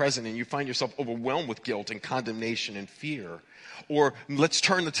to your present, and you find yourself overwhelmed with guilt and condemnation and fear. Or let's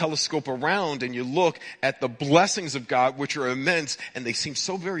turn the telescope around and you look at the blessings of God, which are immense, and they seem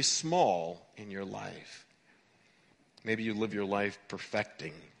so very small in your life. Maybe you live your life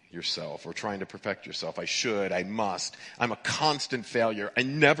perfecting yourself or trying to perfect yourself. I must. I'm a constant failure. I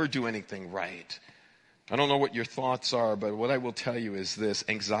never do anything right. I don't know what your thoughts are, but what I will tell you is this.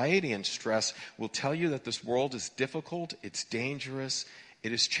 Anxiety and stress will tell you that this world is difficult, it's dangerous,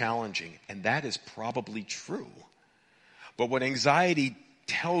 it is challenging, and that is probably true. But what anxiety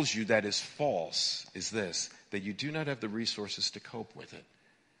tells you that is false is this, that you do not have the resources to cope with it.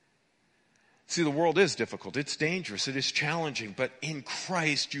 See, the world is difficult, it's dangerous, it is challenging, but in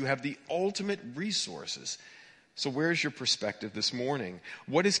Christ you have the ultimate resources. So where's your perspective this morning?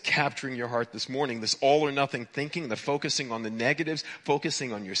 What is capturing your heart this morning? This all or nothing thinking, the focusing on the negatives,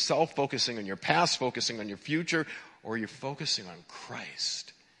 focusing on yourself, focusing on your past, focusing on your future, or you're focusing on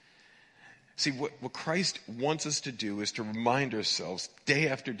Christ? See, what Christ wants us to do is to remind ourselves day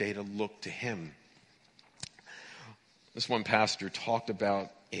after day to look to Him. This one pastor talked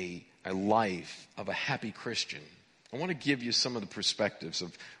about a life of a happy Christian. I want to give you some of the perspectives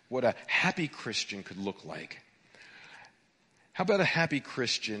of what a happy Christian could look like. How about a happy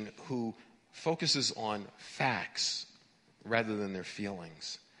Christian who focuses on facts rather than their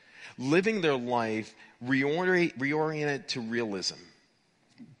feelings? Living their life reoriented to realism.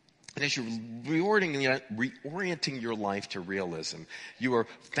 And as you're reorienting your life to realism, you are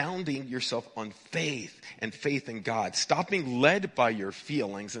founding yourself on faith and faith in God. Stop being led by your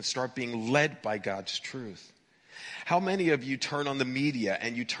feelings and start being led by God's truth. How many of you turn on the media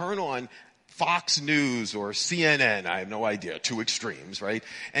and you turn on Fox News or CNN, I have no idea, two extremes, right?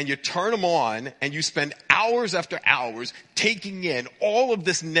 And you turn them on and you spend hours after hours taking in all of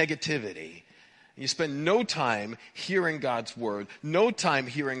this negativity. You spend no time hearing God's word, no time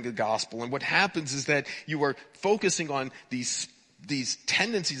hearing the gospel. And what happens is that you are focusing on these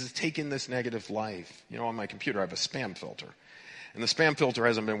tendencies to take in this negative life. On my computer I have a spam filter. And the spam filter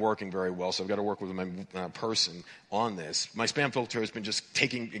hasn't been working very well, so I've got to work with my person on this. My spam filter has been just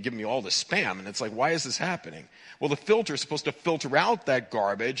giving me all the spam, and it's like, why is this happening? Well, the filter is supposed to filter out that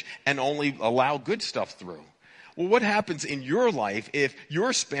garbage and only allow good stuff through. Well, what happens in your life if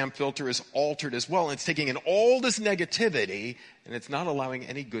your spam filter is altered as well, and it's taking in all this negativity, and it's not allowing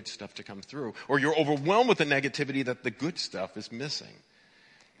any good stuff to come through? Or you're overwhelmed with the negativity that the good stuff is missing.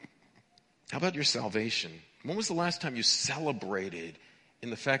 How about your salvation? When was the last time you celebrated in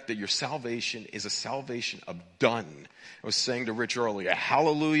the fact that your salvation is a salvation of done? I was saying to Rich earlier,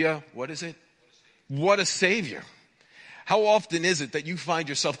 hallelujah, what is it? What a Savior. How often is it that you find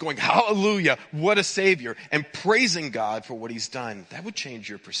yourself going, hallelujah, what a Savior, and praising God for what He's done? That would change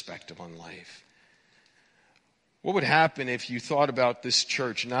your perspective on life. What would happen if you thought about this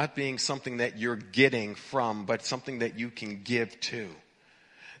church not being something that you're getting from, but something that you can give to?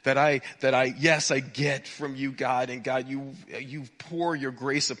 that I get from you, God. And God, you pour your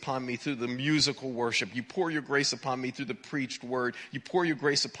grace upon me through the musical worship. You pour your grace upon me through the preached word. You pour your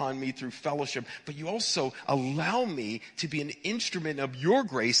grace upon me through fellowship. But you also allow me to be an instrument of your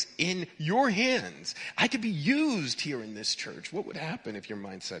grace in your hands. I could be used here in this church. What would happen if your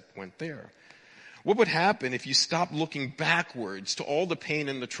mindset went there? What would happen if you stopped looking backwards to all the pain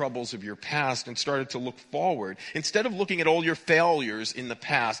and the troubles of your past and started to look forward? Instead of looking at all your failures in the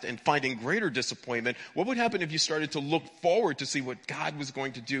past and finding greater disappointment, what would happen if you started to look forward to see what God was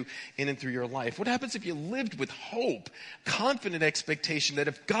going to do in and through your life? What happens if you lived with hope, confident expectation that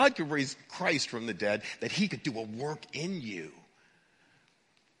if God could raise Christ from the dead, that he could do a work in you?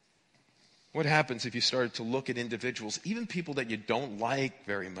 What happens if you started to look at individuals, even people that you don't like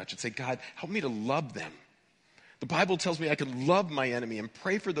very much, and say, God, help me to love them. The Bible tells me I can love my enemy and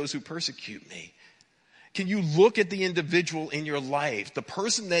pray for those who persecute me. Can you look at the individual in your life, the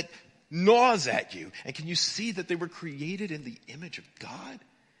person that gnaws at you, and can you see that they were created in the image of God?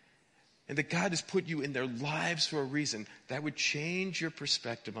 And that God has put you in their lives for a reason. That would change your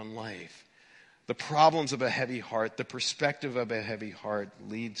perspective on life. The problems of a heavy heart, the perspective of a heavy heart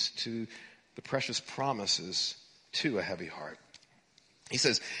leads to the precious promises to a heavy heart. He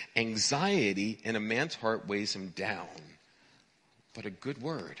says, anxiety in a man's heart weighs him down, but a good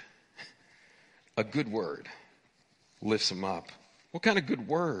word lifts him up. What kind of good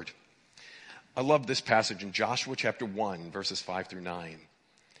word? I love this passage in Joshua chapter 1, verses 5 through 9.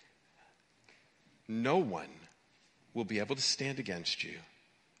 No one will be able to stand against you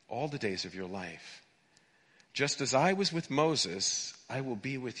all the days of your life. Just as I was with Moses, I will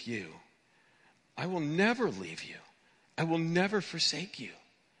be with you. I will never leave you. I will never forsake you.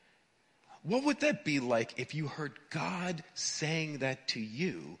 What would that be like if you heard God saying that to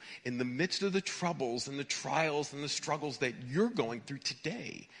you in the midst of the troubles and the trials and the struggles that you're going through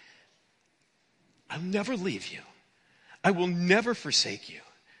today? I'll never leave you. I will never forsake you.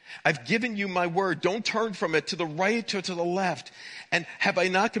 I've given you my word. Don't turn from it to the right or to the left. And have I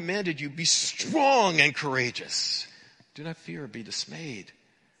not commanded you, be strong and courageous. Do not fear or be dismayed.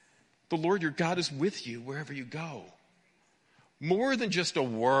 The Lord your God is with you wherever you go. More than just a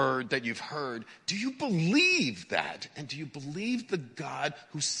word that you've heard, do you believe that? And do you believe the God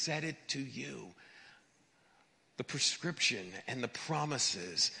who said it to you? The prescription and the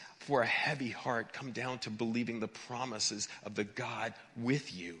promises for a heavy heart come down to believing the promises of the God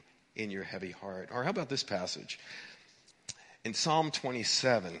with you in your heavy heart. Or how about this passage? In Psalm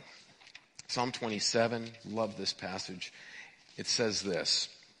 27, love this passage. It says this,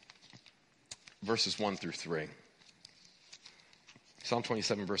 verses 1 through 3. Psalm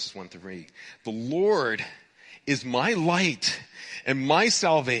 27, verses 1 through 3. The Lord is my light and my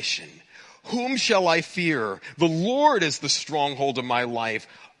salvation. Whom shall I fear? The Lord is the stronghold of my life.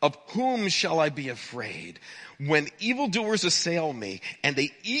 Of whom shall I be afraid? When evildoers assail me and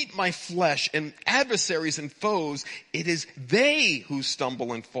they eat my flesh and adversaries and foes, it is they who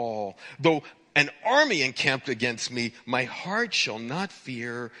stumble and fall. Though an army encamped against me, my heart shall not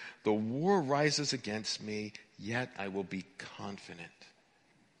fear. The war rises against me, yet I will be confident.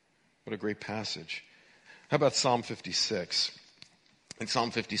 What a great passage. How about Psalm 56? In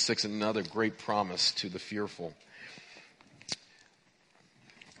Psalm 56, another great promise to the fearful.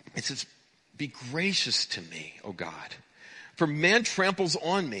 It says, be gracious to me, O God. For man tramples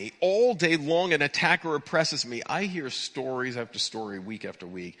on me all day long, an attacker oppresses me. I hear stories after story, week after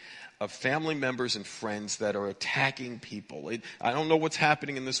week, of family members and friends that are attacking people. I don't know what's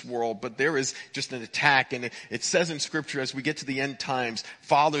happening in this world, but there is just an attack. And it says in Scripture, as we get to the end times,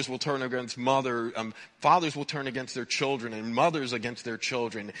 fathers will turn against fathers will turn against their children, and mothers against their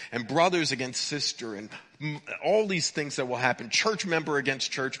children, and brothers against sister, and all these things that will happen. Church member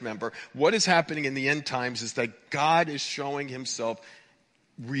against church member. What is happening in the end times is that God is showing himself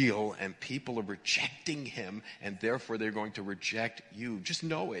real, and people are rejecting him, and therefore they're going to reject you. Just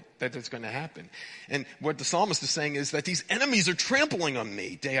know it, that it's going to happen. And what the psalmist is saying is that these enemies are trampling on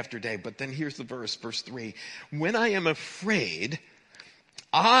me day after day. But then here's the verse 3. When I am afraid,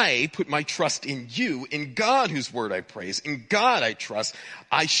 I put my trust in you, in God whose word I praise. In God I trust.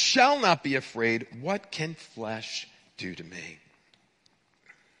 I shall not be afraid. What can flesh do to me?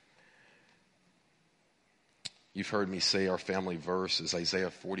 You've heard me say our family verse is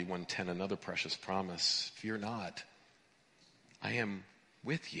Isaiah 41:10, another precious promise. Fear not. I am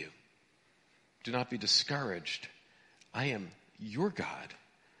with you. Do not be discouraged. I am your God.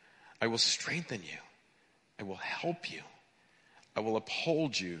 I will strengthen you. I will help you. I will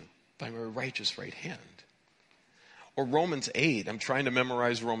uphold you by my righteous right hand. Or Romans 8. I'm trying to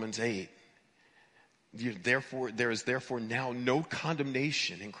memorize Romans 8. There is therefore now no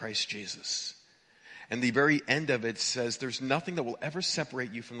condemnation in Christ Jesus. And the very end of it says there's nothing that will ever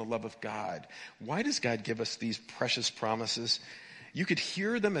separate you from the love of God. Why does God give us these precious promises? You could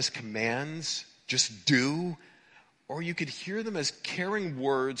hear them as commands, just do, or you could hear them as caring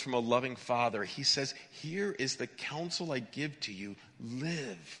words from a loving Father. He says, here is the counsel I give to you.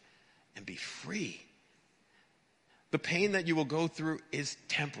 Live and be free. The pain that you will go through is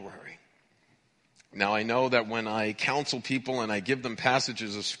temporary. Now, I know that when I counsel people and I give them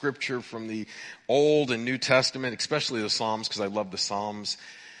passages of Scripture from the Old and New Testament, especially the Psalms, because I love the Psalms,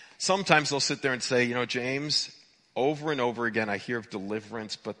 sometimes they'll sit there and say, James, over and over again I hear of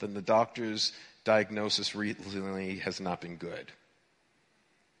deliverance, but then the doctor's diagnosis recently has not been good.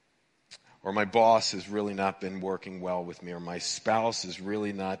 Or my boss has really not been working well with me, or my spouse is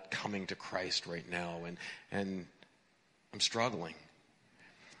really not coming to Christ right now, and I'm struggling.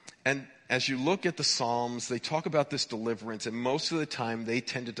 And as you look at the Psalms, they talk about this deliverance, and most of the time they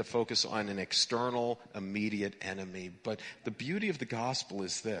tended to focus on an external, immediate enemy. But the beauty of the gospel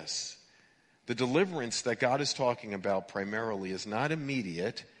is this. The deliverance that God is talking about primarily is not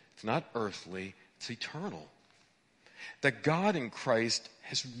immediate, it's not earthly, it's eternal. That God in Christ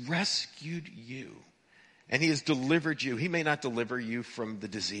has rescued you, and He has delivered you. He may not deliver you from the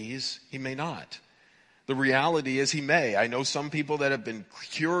disease, He may not. The reality is He may. I know some people that have been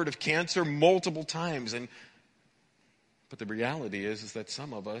cured of cancer multiple times, but the reality is that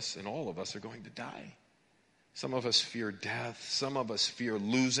some of us and all of us are going to die. Some of us fear death. Some of us fear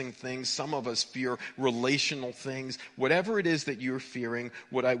losing things. Some of us fear relational things. Whatever it is that you're fearing,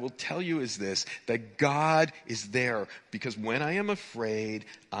 what I will tell you is this, that God is there, because when I am afraid,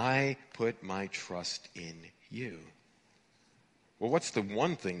 I put my trust in you. Well, what's the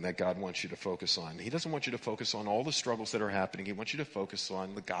one thing that God wants you to focus on? He doesn't want you to focus on all the struggles that are happening. He wants you to focus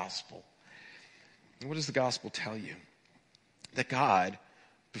on the gospel. And what does the gospel tell you? That God,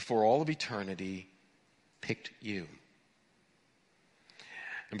 before all of eternity, picked you.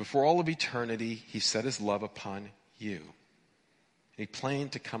 And before all of eternity, He set His love upon you. He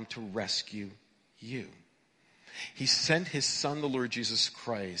planned to come to rescue you. He sent His Son, the Lord Jesus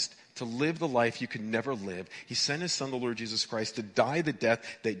Christ, to live the life you could never live. He sent His Son, the Lord Jesus Christ, to die the death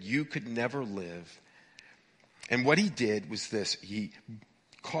that you could never live. And what He did was this. He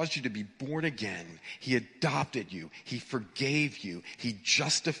caused you to be born again. He adopted you. He forgave you. He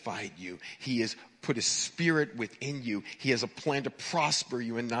justified you. He has put His Spirit within you. He has a plan to prosper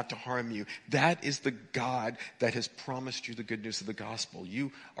you and not to harm you. That is the God that has promised you the good news of the gospel.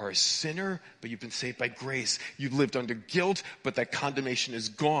 You are a sinner, but you've been saved by grace. You've lived under guilt, but that condemnation is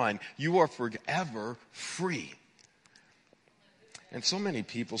gone. You are forever free. And so many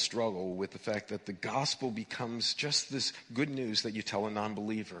people struggle with the fact that the gospel becomes just this good news that you tell a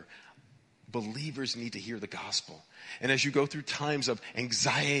non-believer. Believers need to hear the gospel. And as you go through times of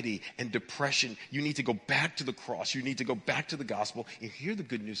anxiety and depression, you need to go back to the cross. You need to go back to the gospel and hear the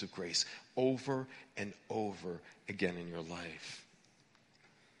good news of grace over and over again in your life.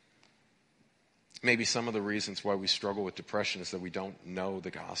 Maybe some of the reasons why we struggle with depression is that we don't know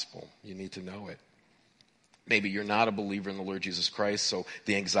the gospel. You need to know it. Maybe you're not a believer in the Lord Jesus Christ, so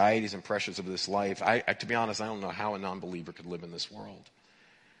the anxieties and pressures of this life, to be honest, I don't know how a non-believer could live in this world.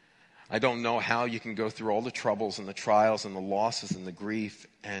 I don't know how you can go through all the troubles and the trials and the losses and the grief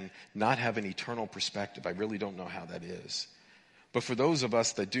and not have an eternal perspective. I really don't know how that is. But for those of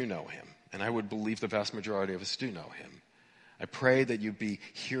us that do know Him, and I would believe the vast majority of us do know Him, I pray that you be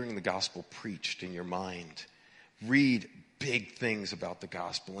hearing the gospel preached in your mind. Read big things about the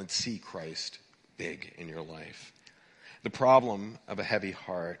gospel and see Christ big in your life. The problem of a heavy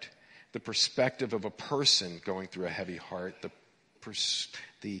heart, the perspective of a person going through a heavy heart, the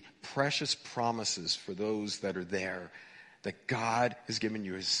precious promises for those that are there, that God has given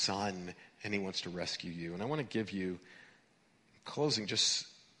you His Son and He wants to rescue you. And I want to give you, in closing, just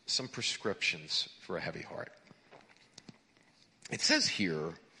some prescriptions for a heavy heart. It says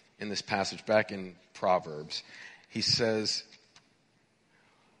here in this passage, back in Proverbs, he says,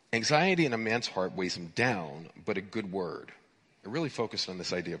 anxiety in a man's heart weighs him down, but a good word. I really focused on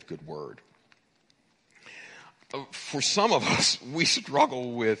this idea of good word. For some of us, we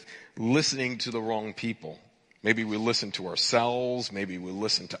struggle with listening to the wrong people. Maybe we listen to ourselves. Maybe we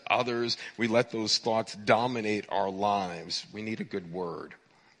listen to others. We let those thoughts dominate our lives. We need a good word.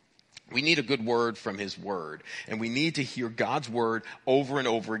 We need a good word from His Word. And we need to hear God's Word over and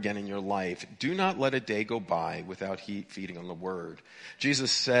over again in your life. Do not let a day go by without feeding on the Word.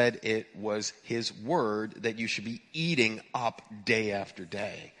 Jesus said it was His Word that you should be eating up day after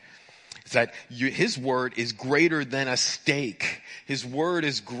day. That his word is greater than a steak. His word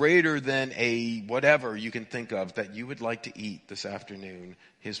is greater than a whatever you can think of that you would like to eat this afternoon.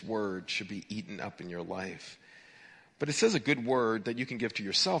 His word should be eaten up in your life. But it says a good word that you can give to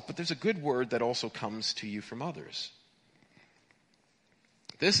yourself, but there's a good word that also comes to you from others.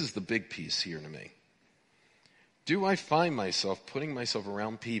 This is the big piece here to me. Do I find myself putting myself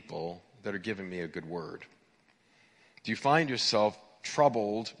around people that are giving me a good word? Do you find yourself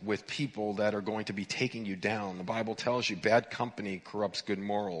troubled with people that are going to be taking you down? The Bible tells you bad company corrupts good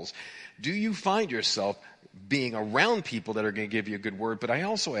morals. Do you find yourself being around people that are going to give you a good word? But I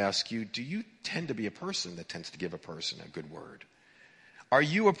also ask you, do you tend to be a person that tends to give a person a good word? Are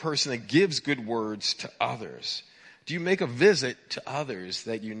you a person that gives good words to others? Do you make a visit to others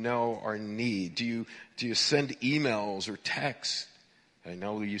that you know are in need? Do you send emails or texts? I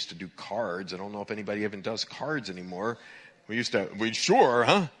know we used to do cards. I don't know if anybody even does cards anymore. Sure,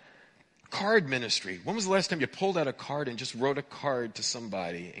 huh? Card ministry. When was the last time you pulled out a card and just wrote a card to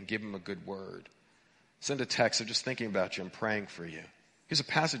somebody and gave them a good word? Send a text. I'm just thinking about you. I'm praying for you. Here's a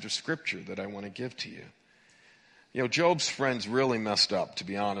passage of scripture that I want to give to you. You know, Job's friends really messed up, to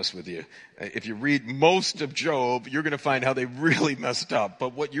be honest with you. If you read most of Job, you're going to find how they really messed up.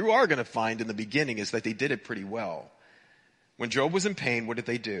 But what you are going to find in the beginning is that they did it pretty well. When Job was in pain, what did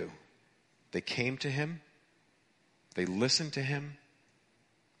they do? They came to him. They listened to him.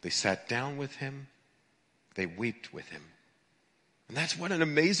 They sat down with him. They wept with him. And that's what an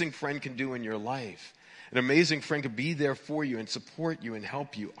amazing friend can do in your life. An amazing friend can be there for you and support you and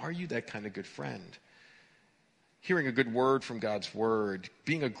help you. Are you that kind of good friend? Hearing a good word from God's word,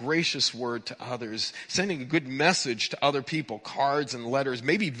 being a gracious word to others, sending a good message to other people, cards and letters,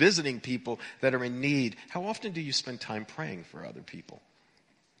 maybe visiting people that are in need. How often do you spend time praying for other people?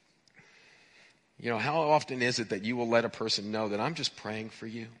 You know, how often is it that you will let a person know that I'm just praying for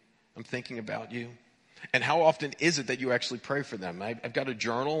you? I'm thinking about you. And how often is it that you actually pray for them? I've got a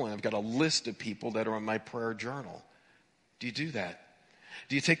journal and I've got a list of people that are on my prayer journal. Do you do that?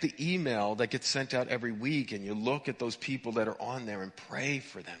 Do you take the email that gets sent out every week and you look at those people that are on there and pray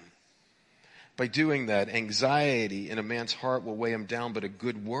for them? By doing that, anxiety in a man's heart will weigh him down, but a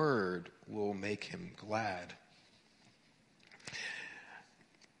good word will make him glad.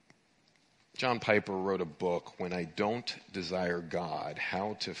 John Piper wrote a book, When I Don't Desire God,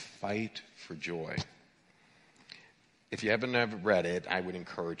 How to Fight for Joy. If you haven't ever read it, I would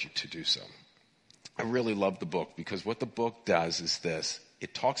encourage you to do so. I really love the book because what the book does is this.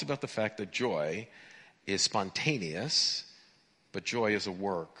 It talks about the fact that joy is spontaneous, but joy is a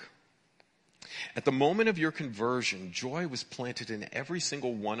work. At the moment of your conversion, joy was planted in every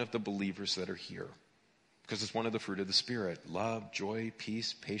single one of the believers that are here. Because it's one of the fruit of the Spirit. Love, joy,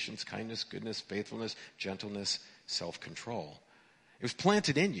 peace, patience, kindness, goodness, faithfulness, gentleness, self-control. It was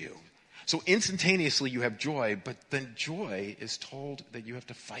planted in you. So instantaneously you have joy, but then joy is told that you have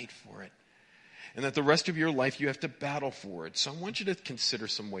to fight for it. And that the rest of your life you have to battle for it. So I want you to consider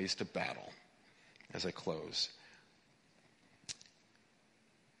some ways to battle as I close.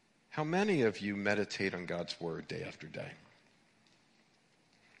 How many of you meditate on God's word day after day?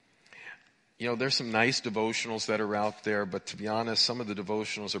 You know, there's some nice devotionals that are out there, but to be honest, some of the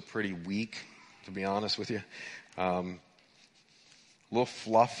devotionals are pretty weak, to be honest with you. Little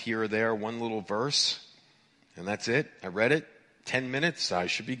fluff here or there, one little verse, and that's it. I read it, 10 minutes, I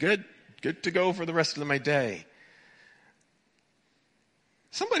should be good. Good to go for the rest of my day.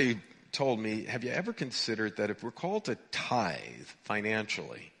 Somebody told me, have you ever considered that if we're called to tithe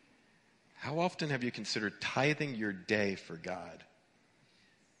financially, how often have you considered tithing your day for God?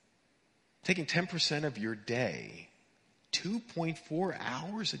 Taking 10% of your day, 2.4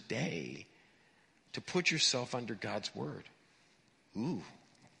 hours a day, to put yourself under God's word. Ooh.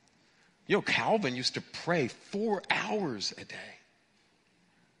 You know, Calvin used to pray 4 hours a day.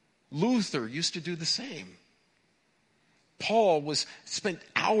 Luther used to do the same. Paul spent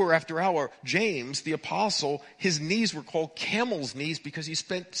hour after hour. James, the apostle, his knees were called camel's knees because he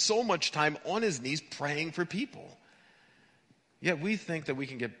spent so much time on his knees praying for people. Yet we think that we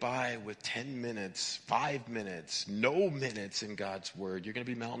can get by with 10 minutes, 5 minutes, no minutes in God's word. You're going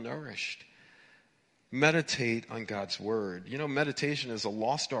to be malnourished. Meditate on God's word. You know, meditation is a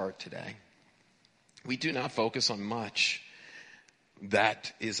lost art today. We do not focus on much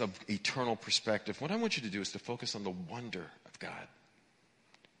that is of eternal perspective. What I want you to do is to focus on the wonder of God.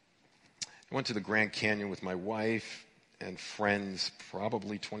 I went to the Grand Canyon with my wife and friends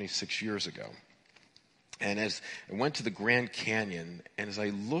probably 26 years ago. And as I went to the Grand Canyon, and as I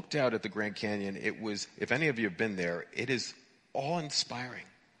looked out at the Grand Canyon, it was, if any of you have been there, it is awe-inspiring.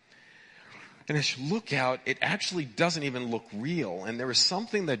 And as you look out, it actually doesn't even look real. And there is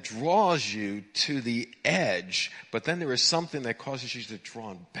something that draws you to the edge, but then there is something that causes you to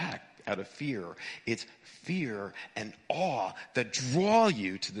draw back out of fear. It's fear and awe that draw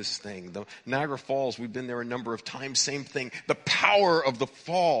you to this thing. The Niagara Falls, we've been there a number of times, same thing. The power of the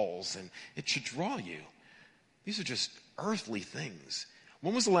falls, and it should draw you. These are just earthly things.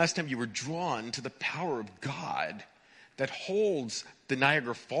 When was the last time you were drawn to the power of God that holds the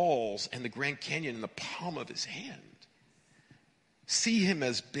Niagara Falls and the Grand Canyon in the palm of his hand? See him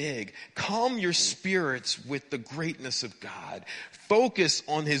as big. Calm your spirits with the greatness of God. Focus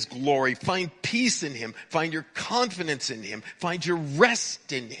on his glory. Find peace in him. Find your confidence in him. Find your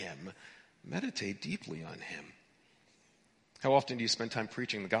rest in him. Meditate deeply on him. How often do you spend time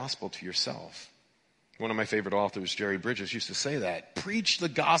preaching the gospel to yourself? One of my favorite authors, Jerry Bridges, used to say that. Preach the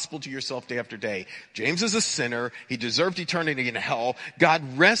gospel to yourself day after day. James is a sinner. He deserved eternity in hell.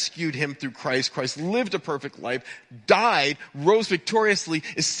 God rescued him through Christ. Christ lived a perfect life, died, rose victoriously,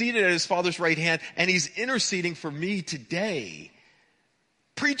 is seated at his Father's right hand, and he's interceding for me today.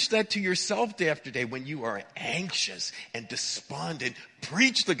 Preach that to yourself day after day when you are anxious and despondent.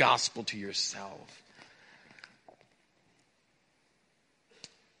 Preach the gospel to yourself.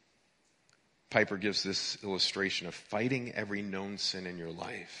 Piper gives this illustration of fighting every known sin in your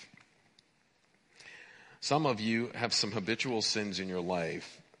life. Some of you have some habitual sins in your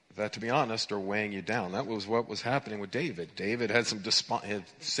life that, to be honest, are weighing you down. That was what was happening with David. David had some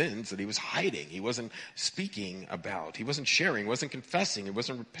sins that he was hiding. He wasn't speaking about. He wasn't sharing. He wasn't confessing. He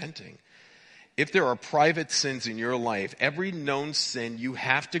wasn't repenting. If there are private sins in your life, every known sin you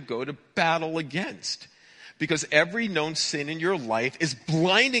have to go to battle against. Because every known sin in your life is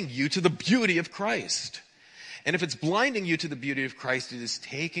blinding you to the beauty of Christ. And if it's blinding you to the beauty of Christ, it is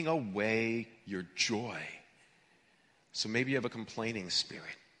taking away your joy. So maybe you have a complaining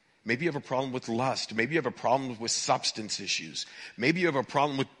spirit. Maybe you have a problem with lust. Maybe you have a problem with substance issues. Maybe you have a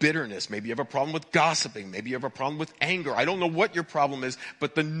problem with bitterness. Maybe you have a problem with gossiping. Maybe you have a problem with anger. I don't know what your problem is,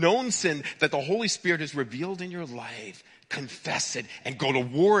 but the known sin that the Holy Spirit has revealed in your life, confess it and go to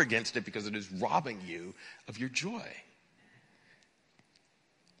war against it because it is robbing you of your joy.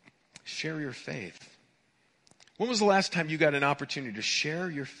 Share your faith. When was the last time you got an opportunity to share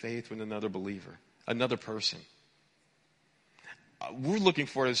your faith with another believer, another person? We're looking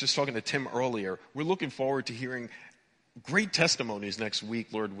forward, I was just talking to Tim earlier, we're looking forward to hearing great testimonies next week,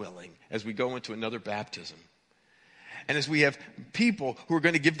 Lord willing, as we go into another baptism. And as we have people who are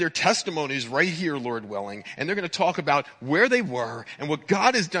going to give their testimonies right here, Lord willing, and they're going to talk about where they were and what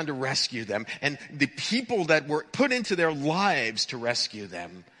God has done to rescue them and the people that were put into their lives to rescue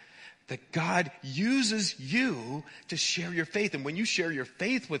them, that God uses you to share your faith. And when you share your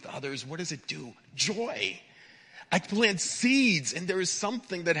faith with others, what does it do? Joy. I plant seeds and there is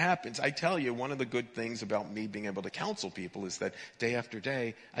something that happens. I tell you, one of the good things about me being able to counsel people is that day after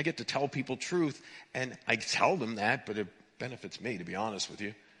day, I get to tell people truth, and I tell them that, but it benefits me, to be honest with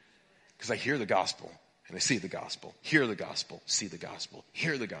you, because I hear the gospel and I see the gospel, hear the gospel, see the gospel,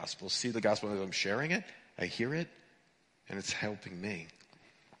 hear the gospel, see the gospel. As I'm sharing it, I hear it, and it's helping me.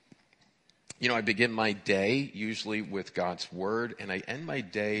 You know, I begin my day usually with God's word, and I end my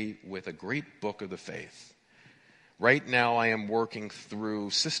day with a great book of the faith. Right now I am working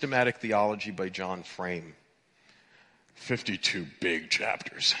through Systematic Theology by John Frame. 52 big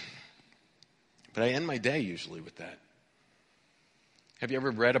chapters. But I end my day usually with that. Have you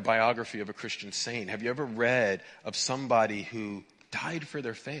ever read a biography of a Christian saint? Have you ever read of somebody who died for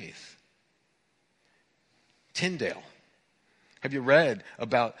their faith? Tyndale. Have you read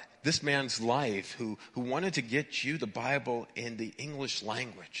about this man's life who wanted to get you the Bible in the English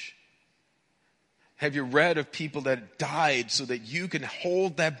language? Have you read of people that died so that you can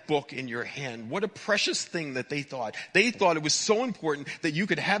hold that book in your hand? What a precious thing that they thought. They thought it was so important that you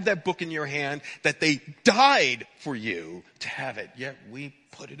could have that book in your hand that they died for you to have it. Yet we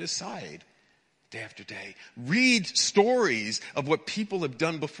put it aside day after day. Read stories of what people have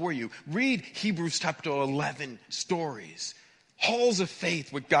done before you. Read Hebrews chapter 11 stories. Halls of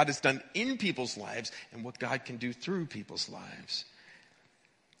faith, what God has done in people's lives and what God can do through people's lives.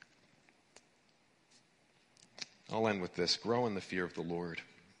 I'll end with this. Grow in the fear of the Lord.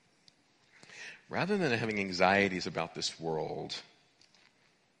 Rather than having anxieties about this world,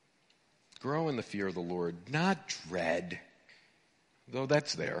 grow in the fear of the Lord, not dread, though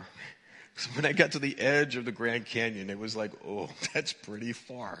that's there. Because when I got to the edge of the Grand Canyon, it was like, oh, that's pretty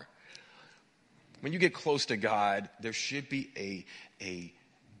far. When you get close to God, there should be a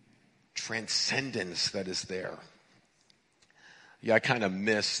transcendence that is there. Yeah, I kind of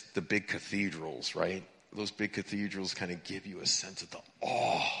miss the big cathedrals, right? Those big cathedrals kind of give you a sense of the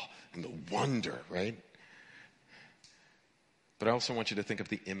awe and the wonder, right? But I also want you to think of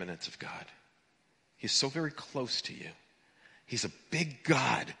the immanence of God. He's so very close to you. He's a big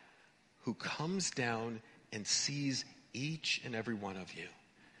God who comes down and sees each and every one of you.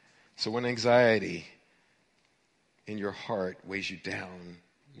 So when anxiety in your heart weighs you down,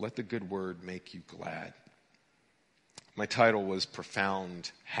 let the good word make you glad. My title was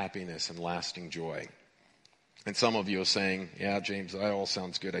Profound Happiness and Lasting Joy. And some of you are saying, yeah, James, that all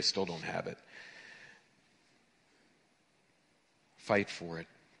sounds good. I still don't have it. Fight for it.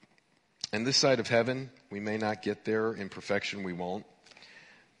 And this side of heaven, we may not get there in perfection, we won't.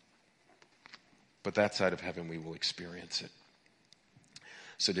 But that side of heaven, we will experience it.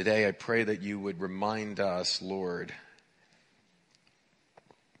 So today, I pray that you would remind us, Lord,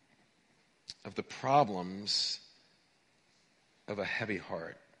 of the problems of a heavy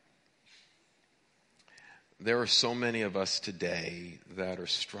heart. There are so many of us today that are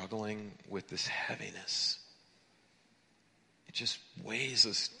struggling with this heaviness. It just weighs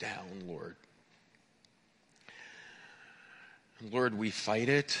us down, Lord. And Lord, we fight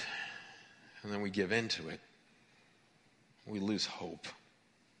it, and then we give in to it. We lose hope.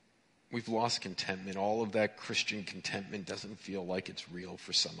 We've lost contentment. All of that Christian contentment doesn't feel like it's real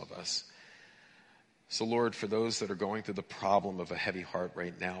for some of us. So Lord, for those that are going through the problem of a heavy heart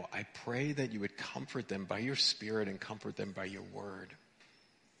right now, I pray that you would comfort them by your Spirit and comfort them by your word.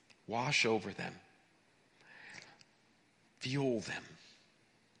 Wash over them. Fuel them.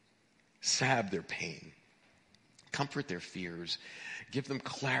 Salve their pain. Comfort their fears. Give them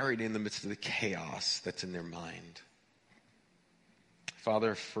clarity in the midst of the chaos that's in their mind.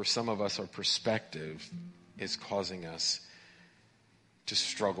 Father, for some of us, our perspective is causing us to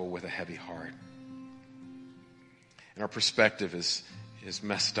struggle with a heavy heart. And our perspective is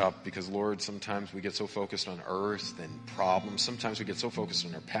messed up because, Lord, sometimes we get so focused on earth and problems. Sometimes we get so focused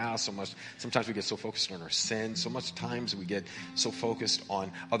on our past so much. Sometimes we get so focused on our sin. So much times we get so focused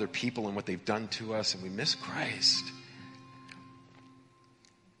on other people and what they've done to us, and we miss Christ.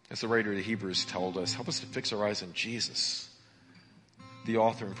 As the writer of the Hebrews told us, help us to fix our eyes on Jesus, the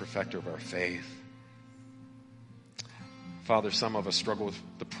author and perfecter of our faith. Father, some of us struggle with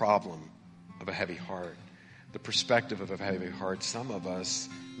the problem of a heavy heart, the perspective of a heavy heart. Some of us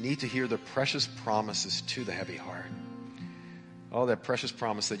need to hear the precious promises to the heavy heart. Oh, that precious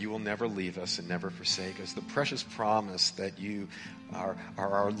promise that you will never leave us and never forsake us. The precious promise that you are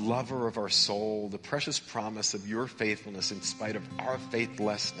our lover of our soul. The precious promise of your faithfulness in spite of our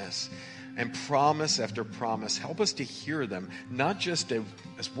faithlessness. And promise after promise, help us to hear them, not just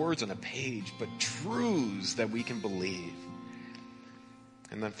as words on a page, but truths that we can believe.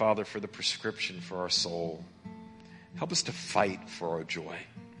 And then, Father, for the prescription for our soul, help us to fight for our joy.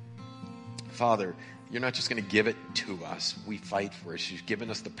 Father, you're not just going to give it to us. We fight for it. You've given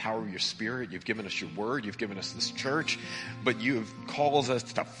us the power of your Spirit. You've given us your word. You've given us this church. But you have called us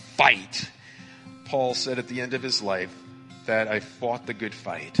to fight. Paul said at the end of his life that I fought the good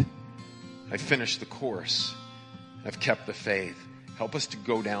fight. I finished the course. I've kept the faith. Help us to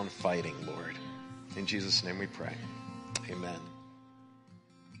go down fighting, Lord. In Jesus' name we pray. Amen.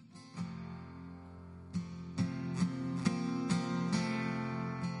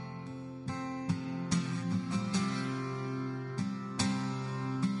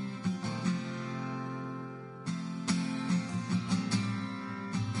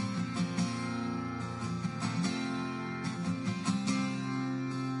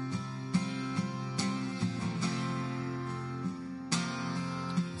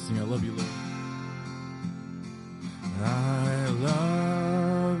 I love you, Lord. I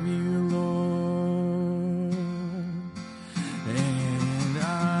love you, Lord, and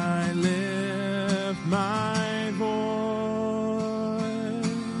I lift my voice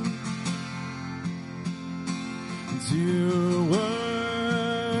to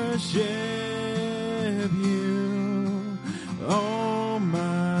worship you, oh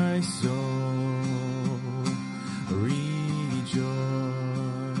my soul, rejoice.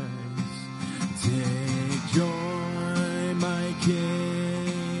 Take joy, my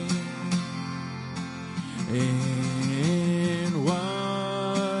King, in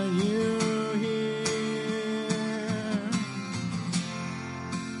what you hear.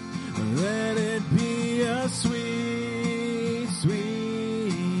 Let it be a sweet,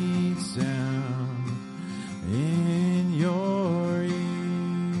 sweet sound in your ear.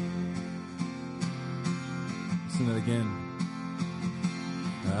 Sing that again.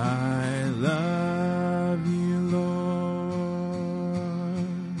 I love you, Lord,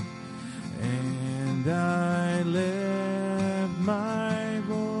 and I lift my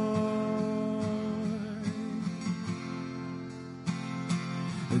voice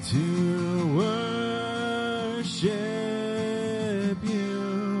to worship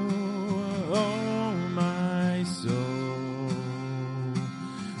you, oh my soul,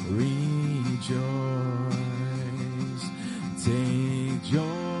 rejoice, take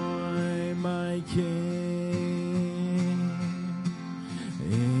joy, my King,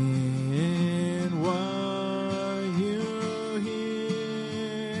 in what you hear.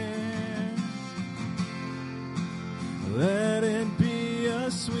 Let it be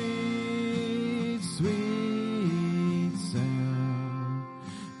a sweet, sweet sound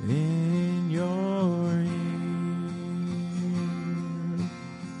in your ear.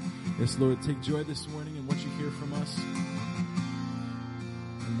 Yes, Lord, take joy this morning in what you hear from us.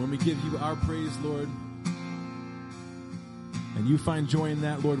 And when we give you our praise, Lord, and you find joy in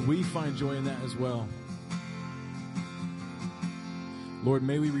that, Lord, we find joy in that as well. Lord,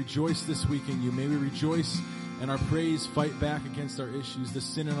 may we rejoice this week in you. May we rejoice and our praise fight back against our issues, the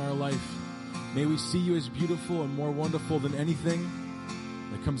sin in our life. May we see you as beautiful and more wonderful than anything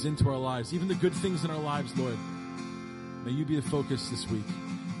that comes into our lives, even the good things in our lives, Lord. May you be the focus this week.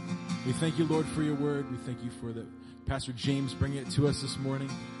 We thank you, Lord, for your word. We thank you for Pastor James bringing it to us this morning.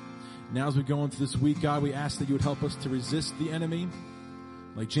 Now as we go into this week, God, we ask that you would help us to resist the enemy.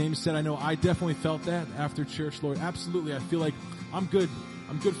 Like James said, I know I definitely felt that after church, Lord. Absolutely, I feel like I'm good.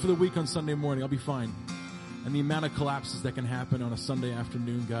 I'm good for the week on Sunday morning. I'll be fine. And the amount of collapses that can happen on a Sunday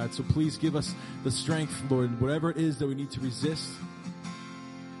afternoon, God. So please give us the strength, Lord, whatever it is that we need to resist.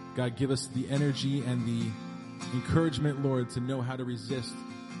 God, give us the energy and the encouragement, Lord, to know how to resist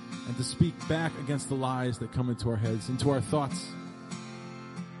and to speak back against the lies that come into our heads, into our thoughts,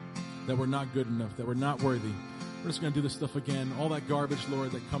 that we're not good enough, that we're not worthy. We're just going to do this stuff again. All that garbage,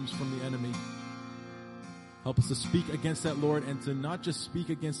 Lord, that comes from the enemy. Help us to speak against that, Lord, and to not just speak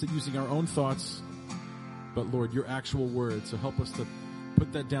against it using our own thoughts, but, Lord, your actual word. So help us to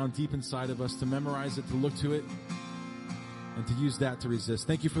put that down deep inside of us, to memorize it, to look to it, and to use that to resist.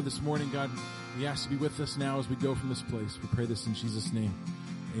 Thank you for this morning, God. We ask you to be with us now as we go from this place. We pray this in Jesus' name.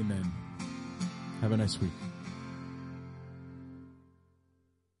 Amen. Have a nice week.